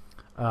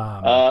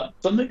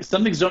 Some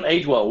things don't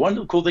age well.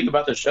 One cool thing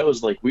about the show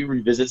is, like, we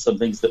revisit some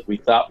things that we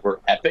thought were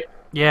epic.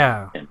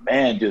 Yeah. And,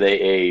 man, do they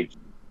age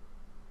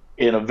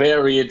in a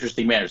very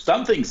interesting manner.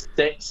 Some things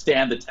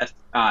stand the test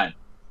of time.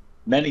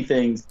 Many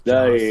things, I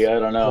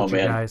don't know,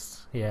 man.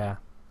 Yeah,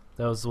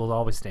 those will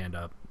always stand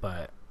up.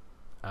 But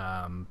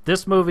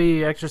this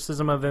movie,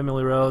 Exorcism of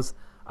Emily Rose,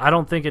 I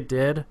don't think it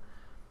did.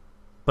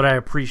 But I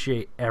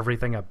appreciate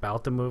everything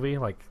about the movie.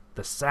 Like,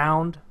 the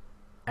sound,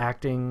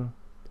 acting,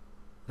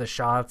 the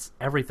shots,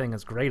 everything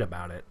is great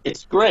about it.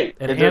 It's great.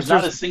 And there's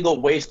not a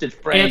single wasted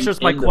frame. Answers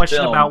my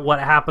question about what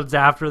happens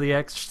after The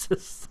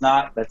Exorcist.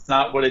 That's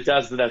not what it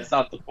does. That's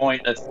not the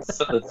point.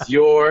 That's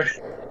your...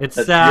 It's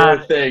that's sad.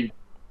 Your thing.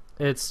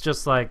 It's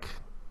just like...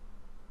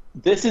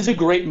 This is a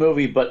great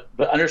movie, but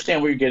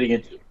understand what you're getting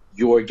into.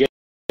 You're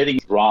getting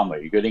drama.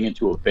 You're getting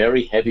into a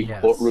very heavy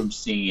courtroom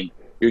scene.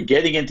 You're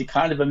getting into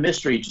kind of a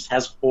mystery. It just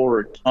has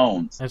horror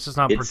tones. It's just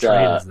not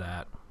portrayed as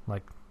that.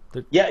 Like,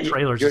 the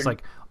trailer's just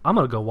like, I'm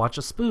going to go watch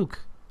a spook.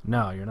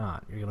 No, you're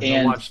not. You're going to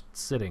go watch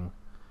Sitting.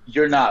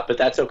 You're not, but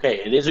that's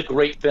okay. It is a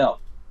great film.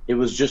 It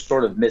was just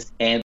sort of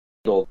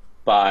mishandled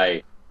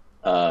by...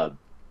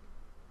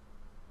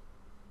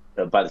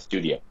 by the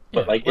studio.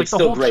 But Yeah, like like it's the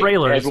still whole great.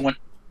 trailer is Everyone,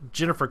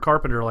 Jennifer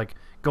Carpenter like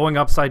going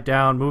upside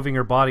down, moving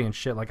her body and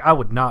shit. Like I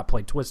would not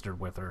play Twister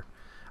with her.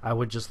 I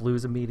would just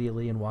lose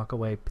immediately and walk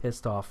away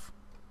pissed off.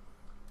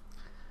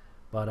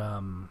 But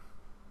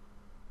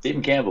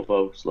Stephen Campbell,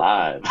 folks,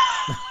 live.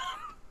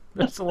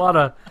 there's a lot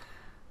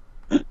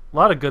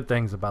of good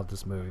things about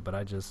this movie, but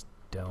I just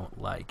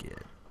don't like it.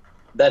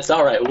 That's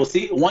all right. Well,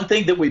 see, one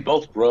thing that we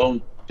both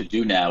grown to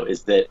do now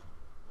is that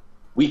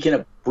we can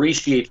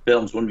appreciate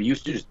films when we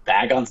used to just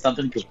bag on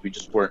something because we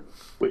just weren't.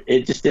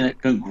 It just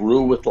didn't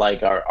congrue with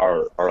like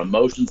our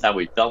emotions, how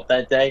we felt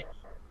that day.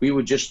 We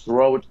would just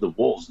throw it to the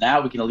wolves. Now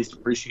we can at least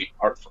appreciate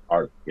art for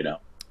art, you know.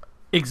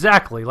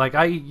 Exactly. Like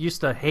I used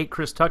to hate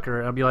Chris Tucker,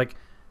 and I'd be like,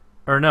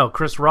 or no,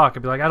 Chris Rock.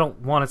 I'd be like, I don't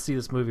want to see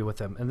this movie with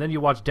him. And then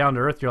you watch Down to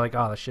Earth, you're like,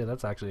 oh shit,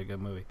 that's actually a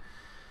good movie.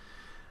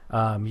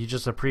 You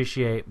just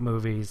appreciate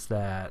movies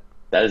that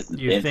is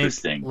you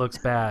interesting. think looks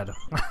bad.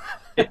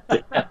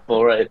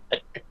 All right.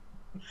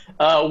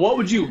 What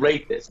would you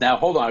rate this? Now,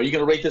 hold on. Are you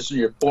going to rate this on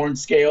your porn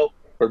scale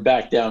or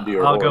back down to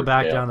your I'll go horror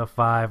back scale? down to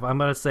 5. I'm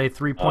going to say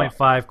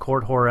 3.5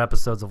 court horror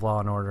episodes of Law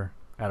and Order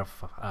out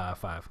of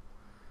 5.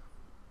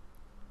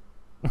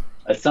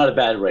 It's not a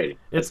bad rating.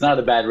 It's not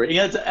a bad rating.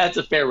 That's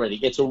a fair rating.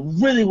 It's a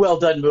really well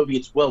done movie.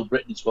 It's well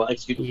written. It's well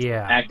executed. It's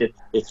Yeah. acted.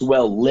 It's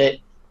well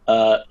lit.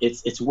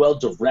 It's well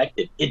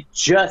directed. It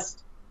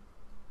just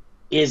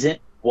isn't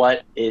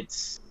what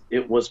it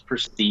was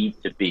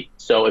perceived to be.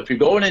 So if you're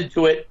going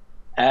into it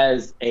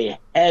as a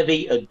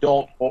heavy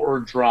adult horror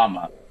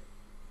drama,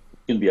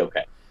 it's gonna be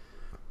okay.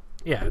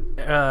 Yeah,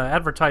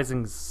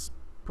 advertising's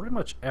pretty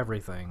much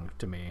everything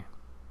to me.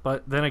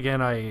 But then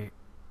again, I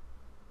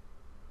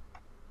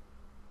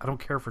don't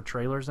care for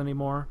trailers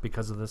anymore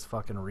because of this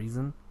fucking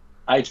reason.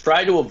 I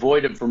try to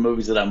avoid them for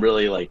movies that I'm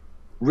really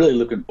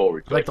looking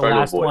forward to. Like the I try to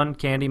last avoid one,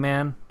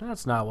 Candyman.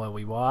 That's not what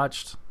we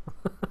watched.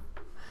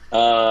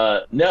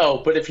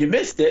 No, but if you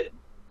missed it,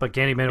 But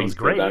Candyman was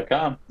great.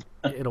 Kingsfield.com.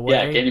 In a way,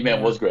 Yeah,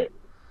 Candyman was great.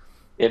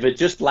 If it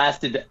just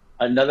lasted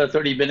another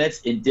 30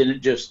 minutes and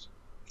didn't just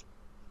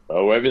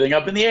throw everything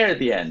up in the air at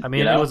the end. I mean,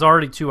 you know? it was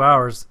already 2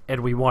 hours,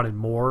 and we wanted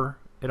more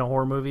in a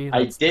horror movie.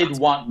 I That's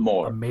want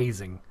more.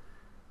 amazing.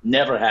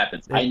 Never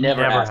happens. I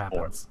never ask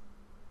for it.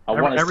 I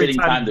want a Every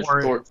sitting time time that's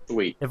horror- short,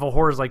 sweet. If a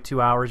horror's like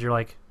 2 hours, you're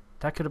like,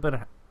 that could have been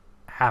a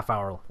half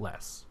hour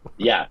less.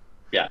 Yeah.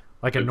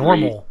 Like a Agreed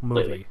normal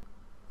completely. movie.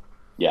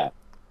 Yeah.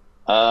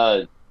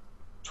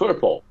 Twitter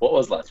poll. What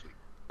was last week?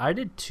 I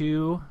did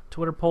 2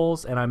 Twitter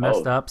polls, and I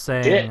messed up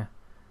saying shit.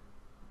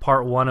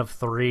 part 1 of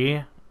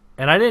 3.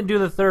 And I didn't do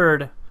the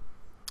third,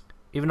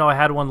 even though I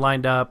had one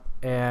lined up,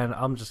 and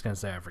I'm just going to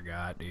say I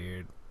forgot,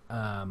 dude.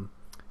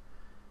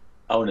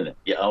 Owning it.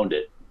 You owned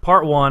it.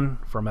 Part 1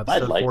 from My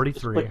episode life is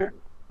 43. quicker.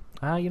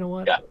 You know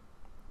what? Yeah.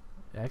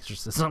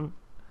 Exorcism.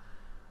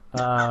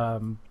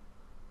 From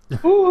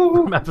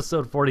Ooh.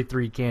 episode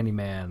 43,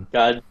 Candyman.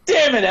 God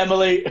damn it,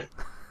 Emily.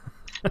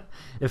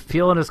 If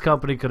Peele and his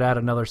company could add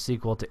another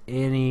sequel to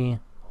any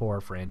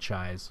horror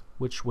franchise,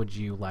 which would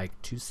you like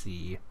to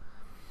see?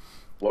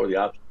 What were the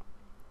options?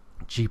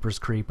 Jeepers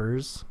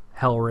Creepers,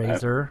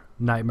 Hellraiser,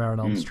 Nightmare on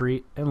Elm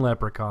Street, and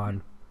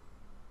Leprechaun.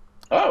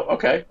 Oh,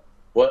 okay.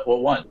 What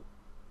won?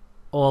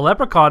 Well,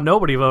 Leprechaun,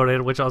 nobody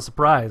voted, which I was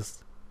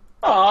surprised.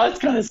 Oh, it's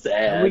kind of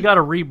sad. We got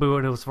a reboot,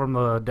 and it was from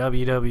the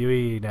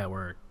WWE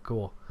network.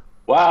 Cool.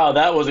 Wow,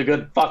 that was a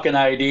good fucking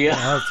idea.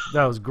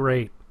 That was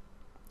great.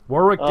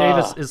 Warwick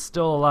Davis is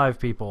still alive,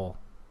 people.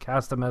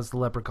 Cast him as the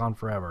Leprechaun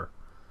forever.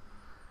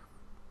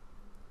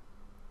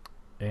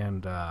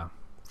 And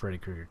Freddy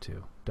Krueger,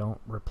 too.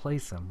 Don't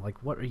replace him.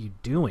 Like, what are you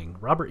doing?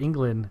 Robert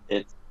Englund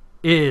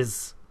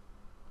is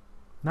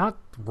not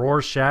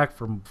Rorschach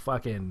from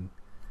fucking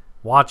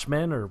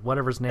Watchmen or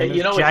whatever his name is.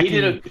 You know what? Jackie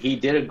He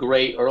did a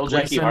great Jackie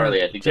Gleason,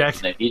 Harley. I think that's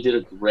his name. He did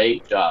a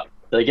great job.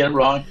 Did I get him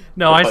wrong?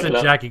 No, I Fuck said it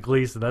up. Jackie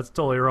Gleason. That's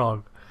totally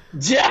wrong.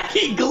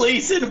 Jackie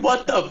Gleason.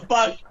 What the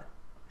fuck?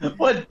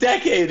 What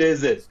decade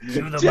is it?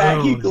 To the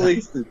Jackie moon.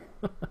 Gleason.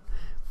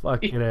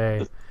 Fucking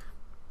A.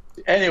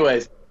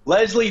 Anyways,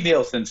 Leslie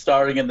Nielsen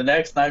starring in the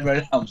next Nightmare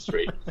on Elm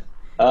Street.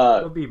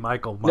 It'll be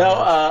Michael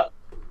Myers.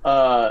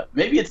 No,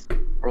 maybe it's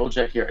Earl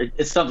Jackie.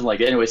 It's something like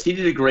that. Anyways, he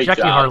did a great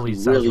Jackie job. Harley He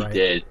sounds really right.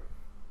 did.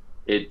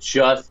 It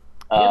just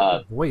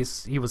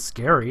Voice, he was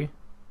scary.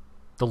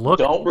 The look.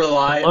 don't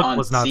rely the look on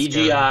was not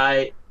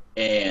CGI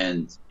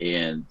and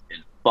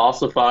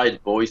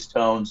falsified voice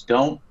tones.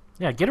 Don't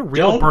Get a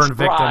real burn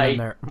victim try in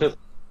there.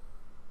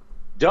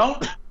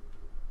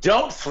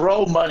 Don't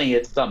throw money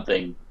at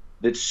something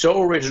that's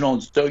so original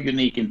and so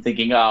unique and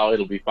thinking, oh,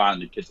 it'll be fine,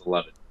 the kids will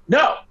love it.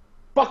 No,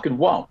 fucking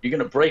won't. You're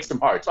going to break some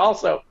hearts.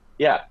 Also,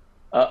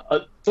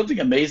 something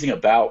amazing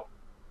about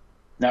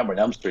Nightmare on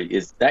Elm Street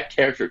is that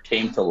character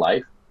came to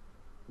life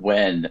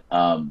when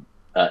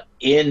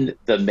in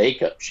the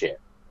makeup chair.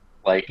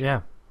 Like,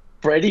 Yeah.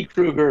 Freddy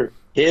Krueger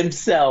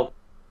himself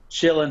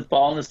chilling,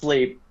 falling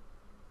asleep.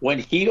 When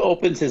he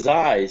opens his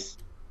eyes,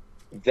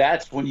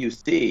 that's when you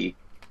see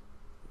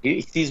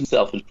he sees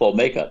himself in full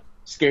makeup,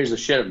 scares the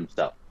shit out of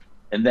himself.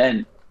 And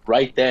then,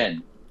 right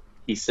then,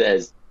 he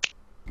says,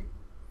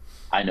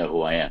 I know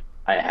who I am.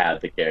 I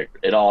have the character.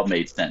 It all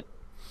made sense.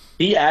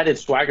 He added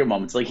swagger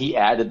moments. Like, he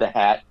added the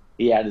hat.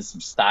 He added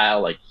some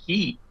style. Like,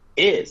 he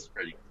is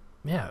Freddy.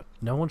 Yeah,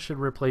 no one should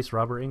replace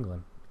Robert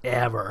Englund.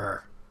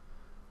 Ever.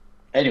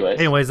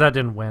 Anyways, that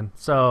didn't win.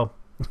 So,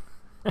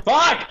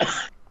 fuck!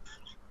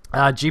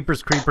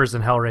 Jeepers Creepers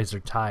and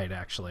Hellraiser tied,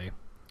 actually.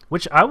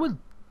 Which I would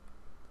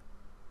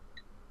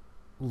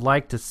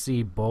like to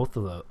see both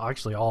of those.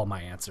 Actually, all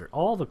my answer.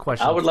 All the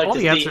questions. I would like all to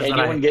the see answers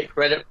anyone get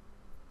credit.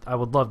 I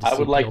would love to see I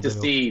would like Peel to do.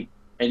 see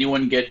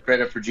anyone get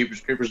credit for Jeepers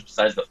Creepers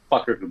besides the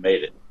fucker who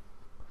made it.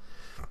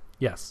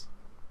 Yes.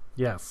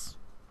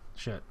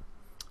 Shit.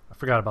 I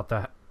forgot about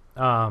that.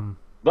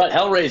 But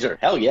Hellraiser,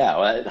 hell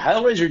yeah.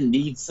 Hellraiser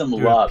needs some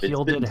love. It's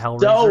Peel been did so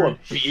Hellraiser?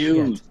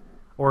 abused. Shit.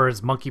 Or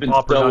is Monkey Been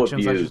Paw so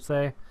Productions, I should abused.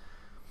 say.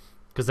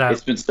 Because that...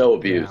 It's been so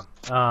abused.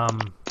 Yeah.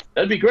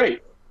 That'd be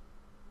great.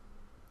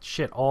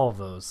 Shit, all of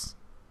those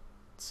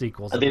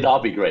sequels. They'd all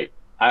be great.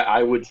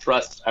 I would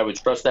trust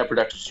that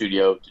production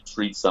studio to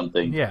treat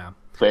something Yeah.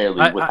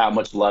 fairly with how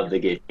much love they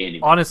gave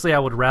Candyman. Honestly, I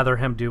would rather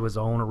him do his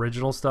own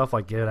original stuff,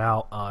 like Get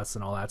Out, Us,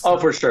 and all that stuff. Oh,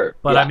 for sure.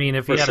 But Yeah, I mean,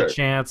 if he for had sure. a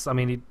chance, I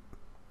mean,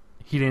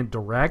 he didn't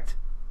direct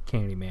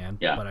Candyman.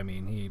 Yeah. But I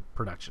mean, he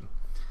production.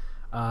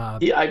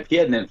 He had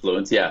an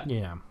influence, yeah.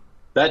 Yeah.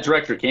 That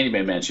director,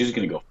 Candyman, man, she's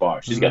going to go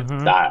far. She's got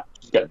Mhm. style.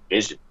 She's got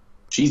vision.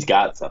 She's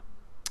got something.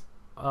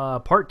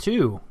 Part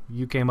 2,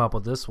 you came up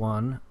with this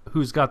one.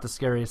 Who's got the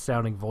scariest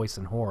sounding voice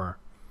in horror?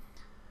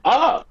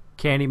 Oh,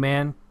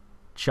 Candyman,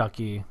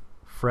 Chucky,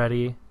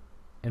 Freddy,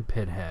 and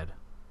Pinhead.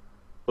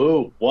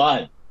 who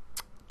won?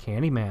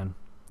 Candyman.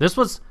 This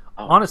was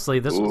honestly,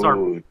 this was our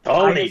Ooh,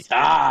 Tony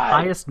Todd.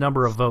 highest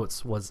number of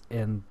votes was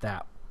in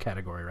that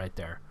category right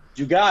there.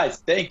 You guys,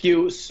 thank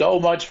you so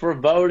much for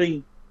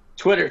voting.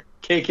 Twitter,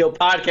 KKill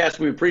Podcast.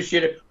 We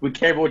appreciate it. We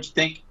care about what you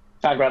think.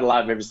 Talk about it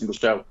live every single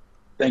show.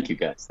 Thank you,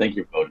 guys. Thank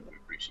you for voting. We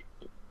appreciate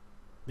it.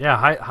 Yeah,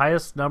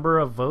 highest number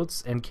of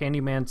votes, and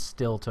Candyman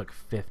still took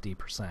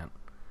 50%.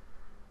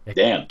 It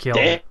Damn. killed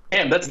it.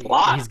 Damn, that's a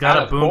lot. He's got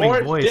Out a of booming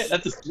four? voice. Shit,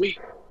 that's a sweet.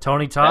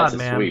 Tony Todd, That's a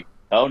man. sweet.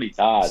 Tony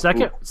Todd.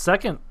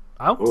 Second.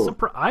 I was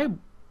I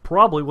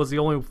probably was the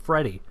only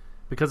Freddy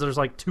because there's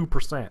like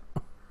 2%.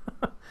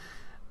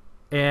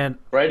 And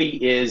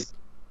Freddy is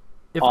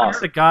if I heard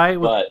awesome, a guy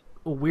with but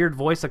a weird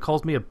voice that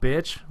calls me a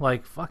bitch,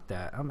 like fuck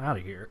that, I'm out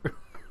of here.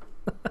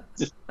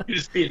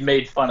 just being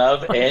made fun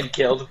of and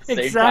killed at the same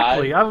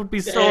Exactly. time. I would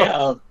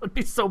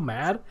be so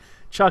mad.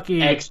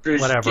 Chucky, Extra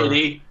whatever.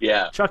 skinny.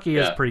 Yeah. Chucky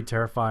is Yeah. pretty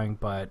terrifying,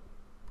 but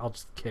I'll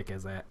just kick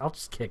his ass. I'll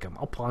just kick him.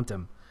 I'll punt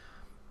him.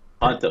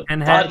 Punt him.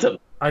 Pinhead, Punt him.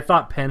 I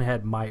thought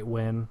Pinhead might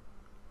win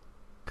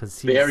because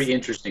Very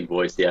interesting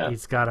voice, yeah.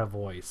 he's got a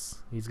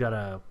voice. He's got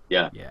a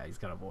Yeah. he's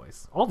got a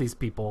voice. All these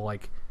people,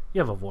 like,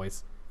 you have a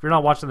voice. If you're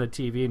not watching the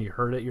TV and you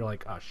heard it, you're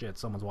like, oh shit,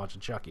 someone's watching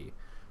Chucky.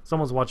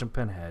 Someone's watching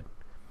Pinhead.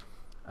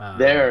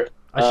 There.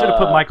 I should have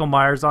put Michael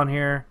Myers on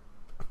here,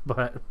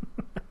 but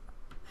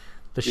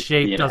the Just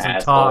shape being an doesn't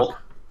asshole.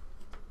 talk.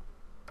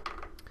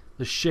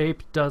 The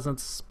shape doesn't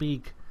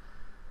speak.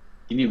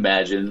 Can you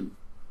imagine,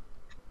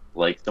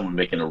 like, someone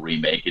making a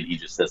remake and he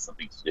just says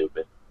something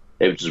stupid?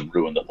 It would just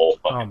ruin the whole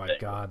fucking Oh my thing.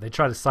 god. They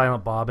try to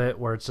Silent Bob it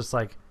where it's just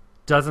like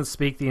doesn't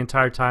speak the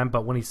entire time,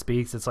 but when he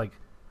speaks it's like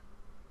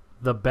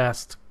the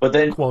best But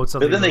then, quotes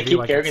of but the then they movie, keep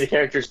like carrying it's- the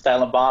character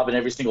Silent Bob in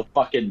every single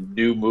fucking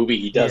new movie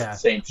he does the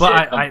same shit.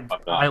 But Come the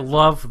fuck I off.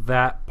 love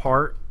that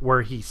part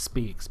where he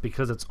speaks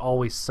because it's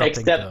always something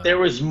Except good. there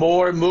was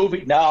more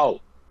movie. No,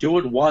 do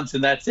it once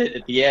and that's it.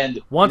 At the end,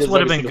 Once he does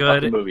would have every been single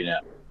good. fucking Movie now.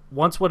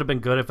 Once would have been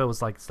good if it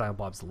was like Silent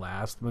Bob's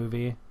last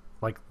movie,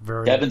 like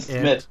very Kevin end.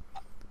 Smith.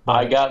 But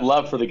I got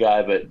love for the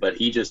guy, but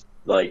he just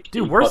like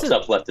Dude, he where's fucks his-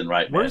 up left and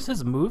right. Where's man.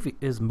 his movie?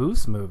 His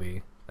Moose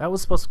movie that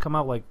was supposed to come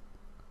out like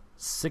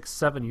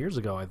 6-7 years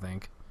ago, I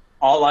think.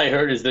 All I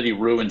heard is that he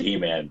ruined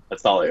He-Man.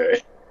 That's all I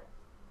heard.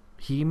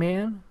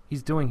 He-Man?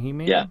 He's doing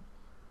He-Man? Yeah.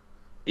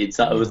 It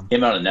was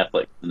came out on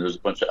Netflix, and there was a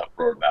bunch of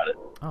uproar about it.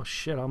 Oh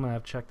shit, I'm gonna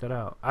have to check that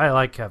out. I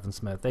like Kevin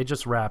Smith. They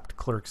just wrapped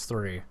Clerks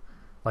 3.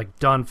 Like,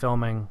 done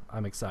filming.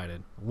 I'm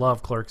excited.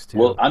 Love Clerks 2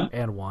 Well,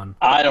 and 1.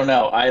 I don't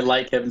know. I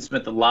like Kevin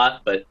Smith a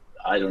lot, but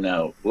I don't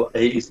know. Well,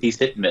 he's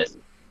hit and miss,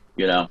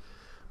 you know.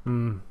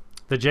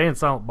 The Jay and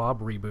Silent Bob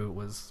reboot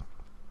was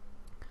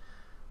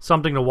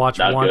something to watch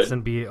Not once good.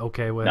 and be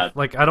okay with. Not-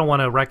 Like, I don't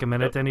want to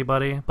recommend it to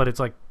anybody, but it's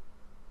like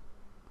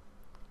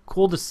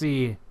cool to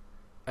see.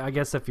 I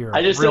guess if you're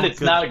I just real said it's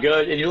good- not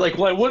good, and you're like,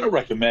 well, I wouldn't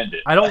recommend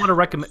it. I don't want to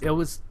recommend. It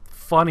was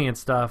funny and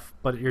stuff,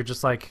 but you're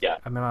just like, Yeah.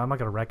 I mean, I'm not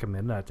gonna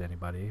recommend that to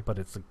anybody, but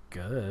it's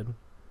good.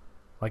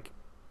 Like,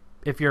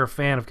 if you're a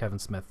fan of Kevin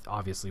Smith,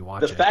 obviously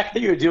watch The it. fact that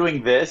you're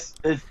doing this,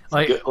 is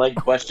Like- like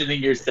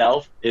questioning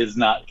yourself, is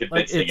not Like,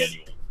 convincing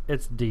anyone.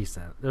 it's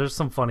decent. There's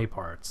some funny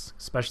parts,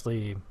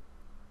 especially.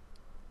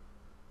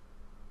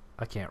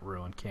 I can't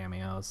ruin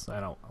cameos. I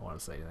don't want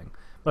to say anything,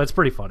 but it's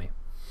pretty funny.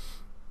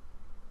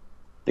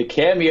 The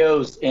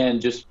cameos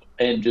and just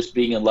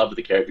being in love with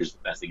the characters is the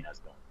best thing that's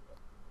going.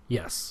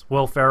 Yes,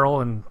 Will Ferrell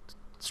and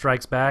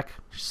Strikes Back,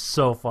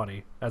 so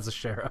funny as a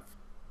sheriff,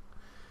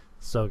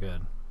 so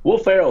good. Will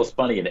Ferrell is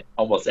funny in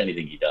almost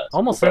anything he does.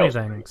 Almost Will Ferrell's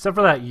anything, great. except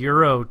for that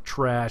Euro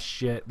trash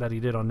shit that he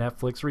did on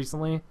Netflix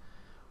recently.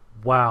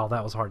 Wow,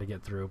 that was hard to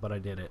get through, but I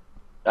did it.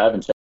 I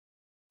haven't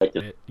checked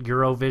it.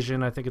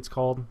 Eurovision, I think it's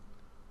called.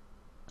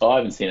 Oh, I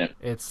haven't seen it.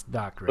 It's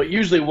not great. But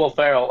usually Will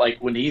Ferrell, like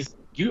when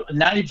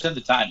 90% of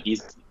the time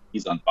he's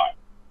on fire.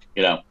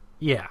 You know.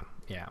 Yeah.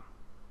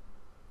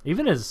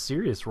 Even his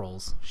serious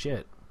roles,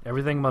 shit.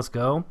 Everything Must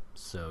Go,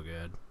 so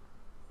good.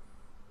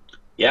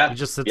 Yeah. He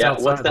just sits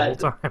What's outside the whole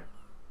that? time.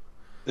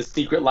 The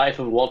Secret Life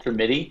of Walter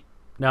Mitty.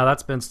 No,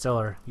 that's Ben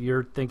Stiller.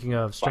 You're thinking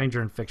of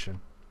Stranger in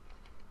Fiction.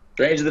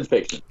 Stranger Than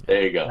Fiction.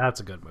 There you go. That's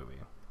a good movie.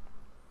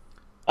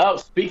 Oh,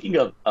 speaking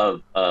of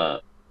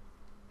not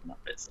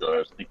Ben Stiller, I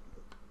was thinking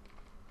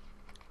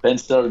Ben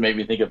Stiller made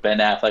me think of Ben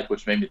Affleck,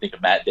 which made me think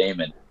of Matt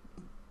Damon,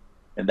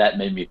 and that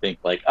made me think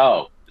like,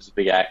 oh, he's a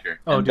big actor,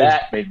 Oh, and dude.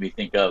 that made me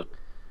think of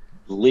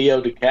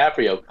Leo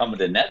DiCaprio coming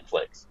to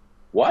Netflix.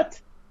 What?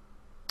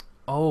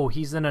 Oh,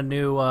 he's in a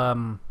new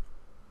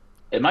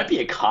It might be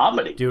a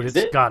comedy, dude. Is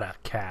It's it? got a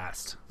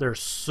cast. There's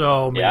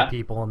so many Yeah.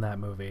 people in that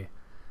movie.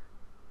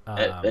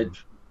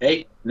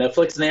 Hey,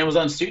 Netflix and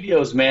Amazon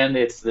Studios, man,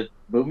 it's the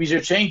movies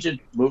are changing.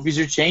 Movies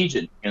are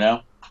changing. You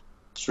know,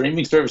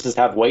 streaming services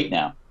have weight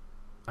now.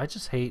 I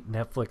just hate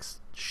Netflix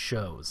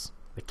shows.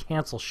 They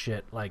cancel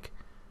shit like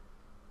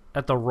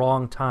at the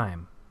wrong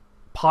time.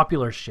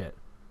 Popular shit.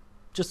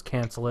 Just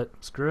cancel it.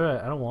 Screw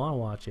it. I don't want to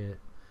watch it.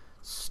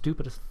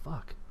 Stupid as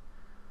fuck.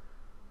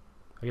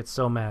 I get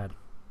so mad.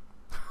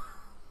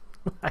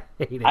 I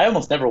hate it. I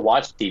almost never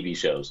watch TV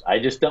shows. I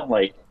just don't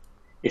like.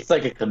 It's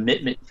like a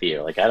commitment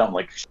fear. Like I don't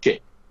like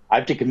shit. I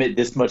have to commit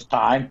this much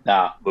time.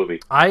 Nah, movie.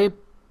 I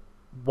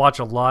watch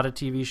a lot of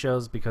TV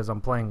shows because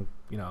I'm playing,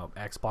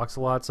 Xbox a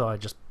lot, so I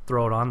just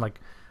throw it on. Like,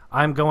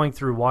 I'm going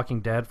through Walking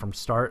Dead from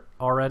start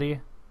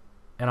already,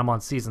 and I'm on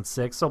season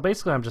 6. So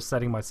basically, I'm just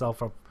setting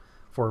myself up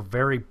for a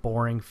very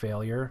boring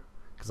failure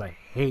because I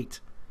hate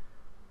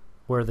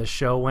where the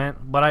show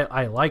went. But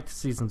I liked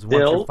seasons 1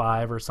 through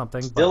 5 or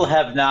something. Still but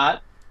have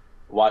not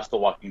watched The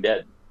Walking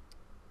Dead.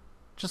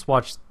 just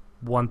watch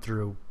 1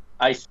 through.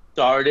 I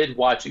started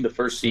watching the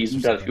first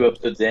season, got a few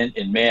episodes in,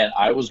 and man,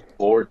 I was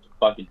bored to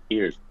fucking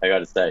tears. I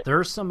gotta say.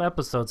 There's some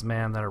episodes,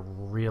 man, that are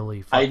really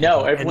I fucking know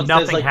good, everyone and says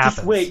nothing like, happens.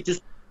 just wait,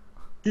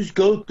 just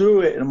go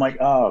through it, and I'm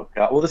like, oh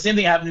god. Well, the same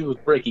thing happened to me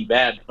with Breaking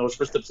Bad. Those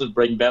first episodes of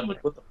Breaking Bad, I'm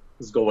like, what the fuck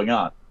is going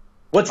on?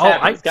 What's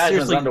happening? This guy's in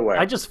his underwear.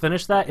 I just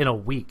finished that in a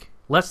week.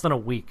 Less than a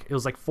week. It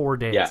was like 4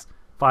 days. Yeah.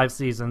 5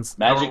 seasons.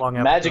 Magic hour-long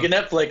of episodes.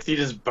 Netflix. He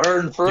just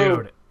burned through.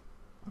 Dude,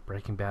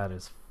 Breaking Bad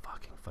is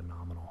fucking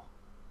phenomenal.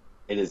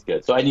 It is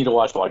good. So I need to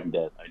watch Walking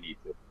Dead. I need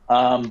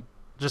to.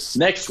 Just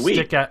Next week.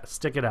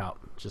 stick it out.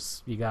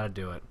 Just you got to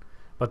do it.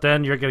 But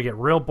then you're gonna get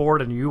real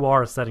bored, and you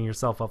are setting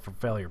yourself up for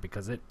failure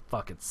because it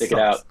fucking Stick sucks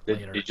it out.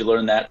 later. Did you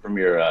learn that from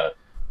your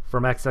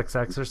From XX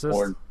Exorcist?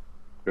 porn?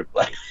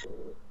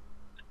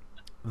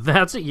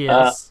 That's a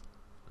yes.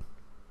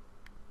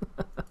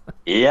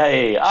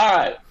 Yeah. All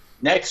right.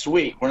 Next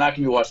week, we're not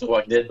going to be watching The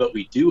Walking Dead, but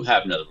we do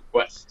have another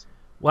request.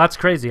 Well, that's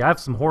crazy. I have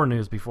some horror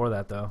news before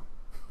that, though.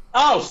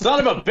 Oh,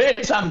 son of a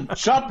bitch! I'm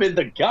jumping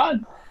the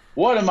gun.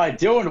 What am I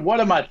doing? What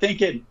am I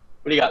thinking?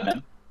 What do you got,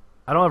 man?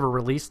 I don't have a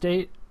release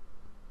date,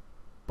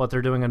 but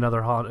they're doing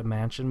another Haunted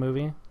Mansion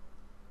movie,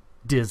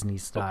 Disney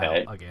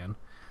style again.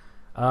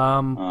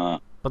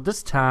 But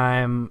this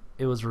time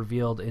it was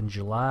revealed in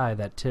July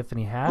that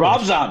Tiffany Haddish,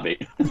 Rob Zombie.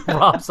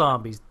 Rob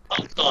Zombies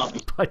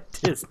by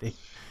Disney.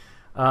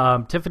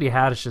 Tiffany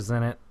Haddish is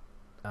in it.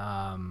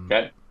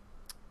 Okay.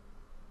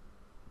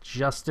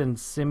 Justin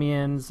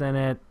Simeon's in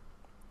it.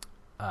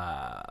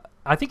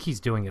 I think he's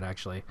doing it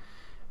actually,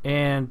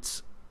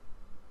 and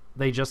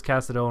they just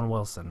casted Owen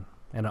Wilson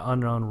in an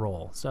unknown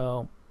role.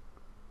 So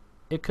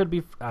it could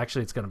be.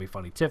 Actually, it's going to be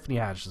funny. Tiffany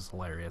Haddish is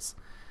hilarious.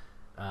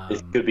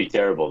 This could be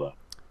terrible, though.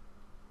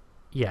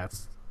 Yeah,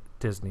 it's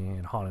Disney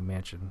and Haunted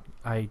Mansion.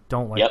 I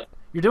don't like. Yep.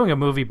 You're doing a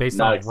movie based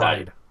Not on a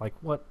excited. ride. Like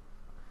what?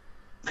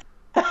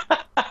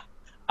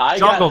 I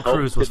Jungle got hope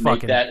Cruise was to make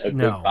fucking- that a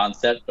no. good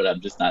concept, but I'm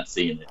just not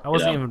seeing it. I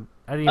wasn't even.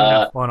 I didn't even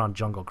have fun on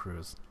Jungle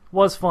Cruise.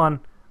 Was fun.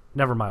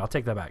 Never mind. I'll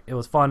take that back. It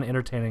was fun,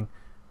 entertaining.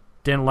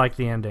 Didn't like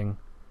the ending.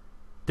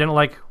 Didn't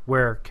like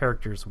where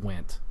characters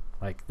went.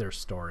 Like their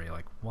story.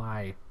 Like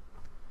why?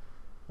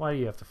 Why do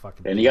you have to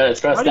fucking? And you got to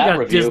trust Why do you that gotta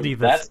review. Disney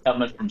this? That's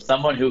coming from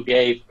someone who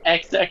gave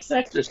XX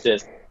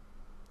Exorcist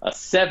a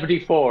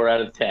 74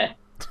 out of 10.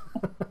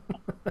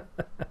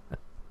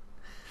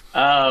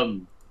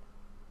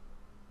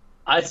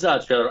 I saw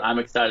a trailer. I'm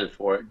excited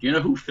for it. Do you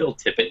know who Phil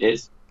Tippett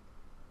is?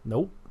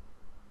 Nope.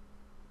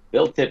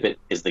 Phil Tippett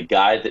is the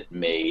guy that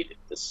made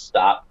the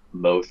stop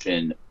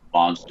motion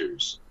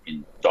monsters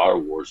in Star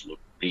Wars look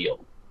real.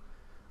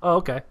 Oh,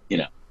 okay.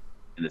 In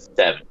the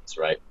 70s,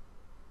 right?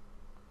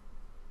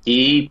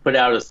 He put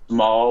out a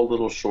small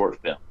little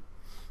short film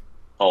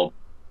called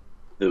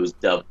that was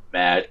dubbed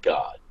Mad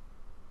God.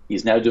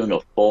 He's now doing a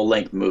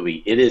full-length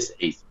movie. It is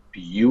a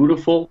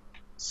beautiful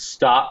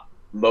stop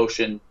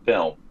motion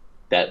film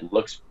that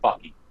looks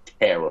fucking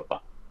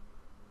terrifying.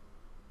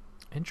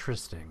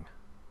 Interesting.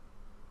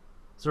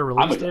 Is there a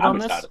release date on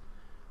this? excited.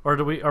 Or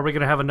are we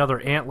gonna have another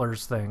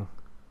Antlers thing?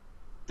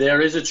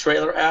 There is a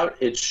trailer out.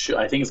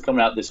 I think it's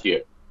coming out this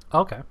year.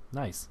 Okay,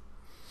 nice.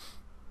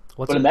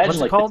 But imagine what's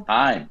it like called? the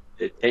time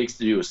it takes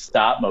to do a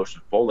stop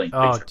motion full length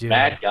Oh, picture. dude.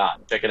 Bad God,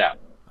 check it out.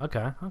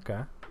 Okay.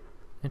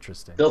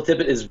 Interesting. Phil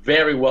Tippett is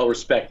very well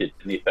respected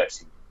in the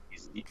effects.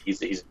 He's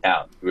a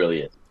talent. He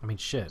really is. I mean,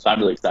 shit. So I'm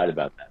really excited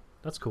about that.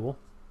 That's cool.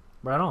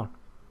 Right on.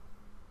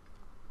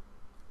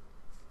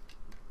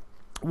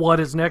 What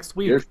is next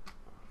week? Your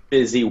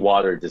fizzy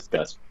water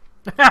disgust.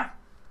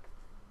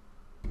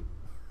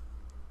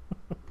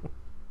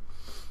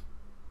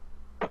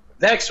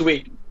 Next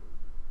week,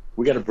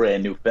 we got a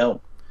brand new film.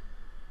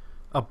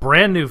 A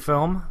brand new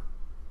film.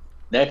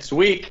 Next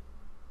week,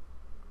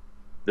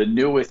 the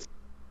newest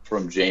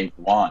from James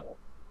Wan.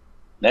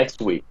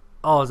 Next week,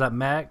 Oh, is that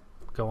Mac?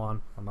 Go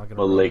on. I'm not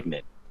gonna.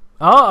 Malignant.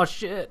 Oh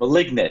shit.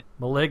 Malignant.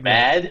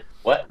 Bad?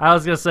 What? I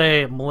was gonna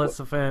say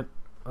Maleficent,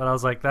 but I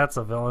was like, that's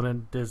a villain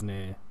in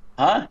Disney.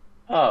 Huh?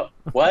 Oh,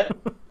 what?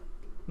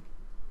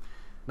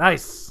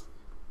 Nice.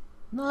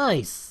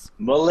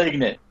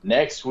 Malignant.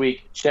 Next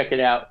week, check it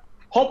out.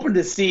 Hoping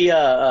to see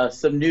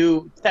some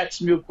new tech,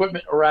 some new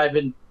equipment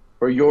arriving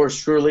for yours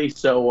truly.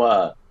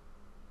 So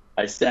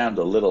I sound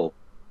a little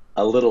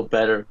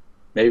better.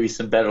 Maybe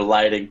some better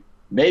lighting.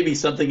 Maybe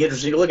something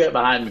interesting to look at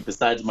behind me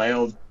besides my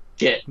own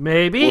shit.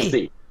 Maybe. We'll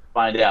see.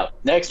 Find out.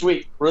 Next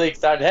week, really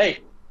excited. Hey,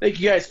 thank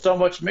you guys so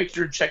much. Make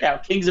sure to check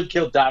out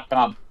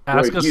kingsofkill.com.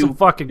 Ask us some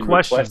fucking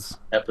questions.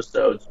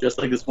 Episodes just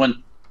like this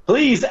one.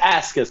 Please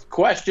ask us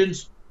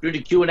questions through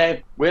the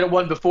Q&A. We had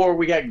one before.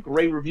 We got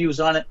great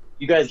reviews on it.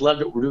 You guys loved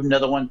it. We're doing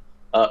another one.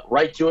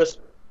 Write to us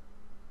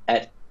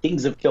at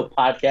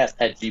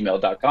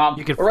kingsofkillpodcast@gmail.com.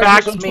 You can or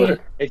fax us on me. Twitter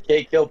at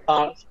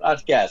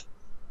kkillpodcast.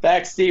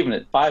 Fax Steven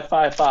at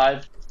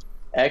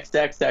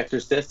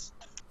 555-XX-Exorcist.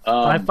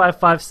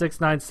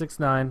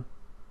 555-6969.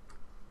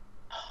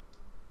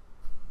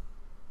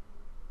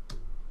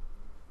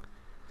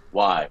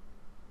 Why?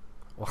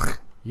 Well,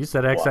 you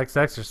said XX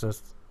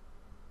Exorcist.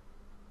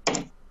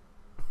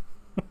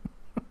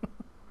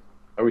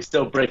 Are we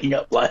still breaking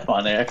up live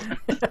on air?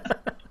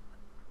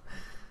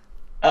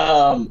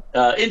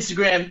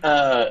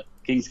 Instagram,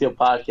 Kings of Kill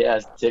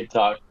Podcast,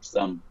 TikTok, for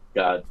some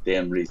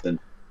goddamn reason,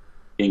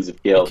 Kings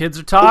of Kill. The kids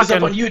are Look us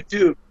talking. up on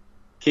YouTube,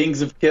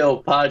 Kings of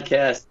Kill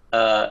Podcast,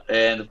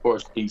 and of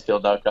course,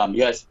 KingsKill.com.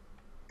 You guys,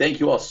 thank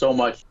you all so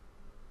much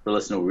for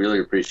listening. We really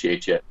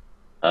appreciate you.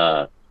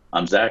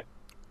 I'm Zach.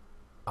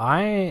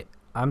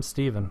 I'm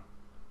Steven.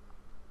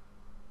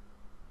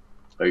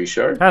 Are you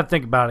sure? I had to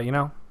think about it, you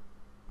know?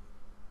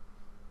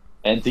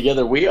 And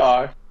together we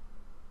are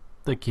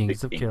The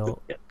Kings of Kings Kill. of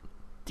Kill.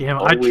 Damn,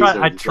 Always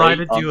I tried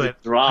to late on do the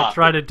it. drop. I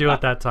tried to do it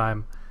that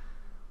time.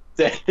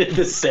 At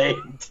the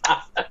same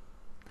time.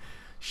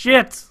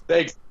 Shit!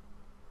 Thanks.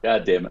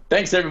 God damn it.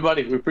 Thanks,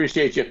 everybody. We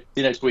appreciate you. See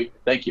you next week.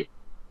 Thank you.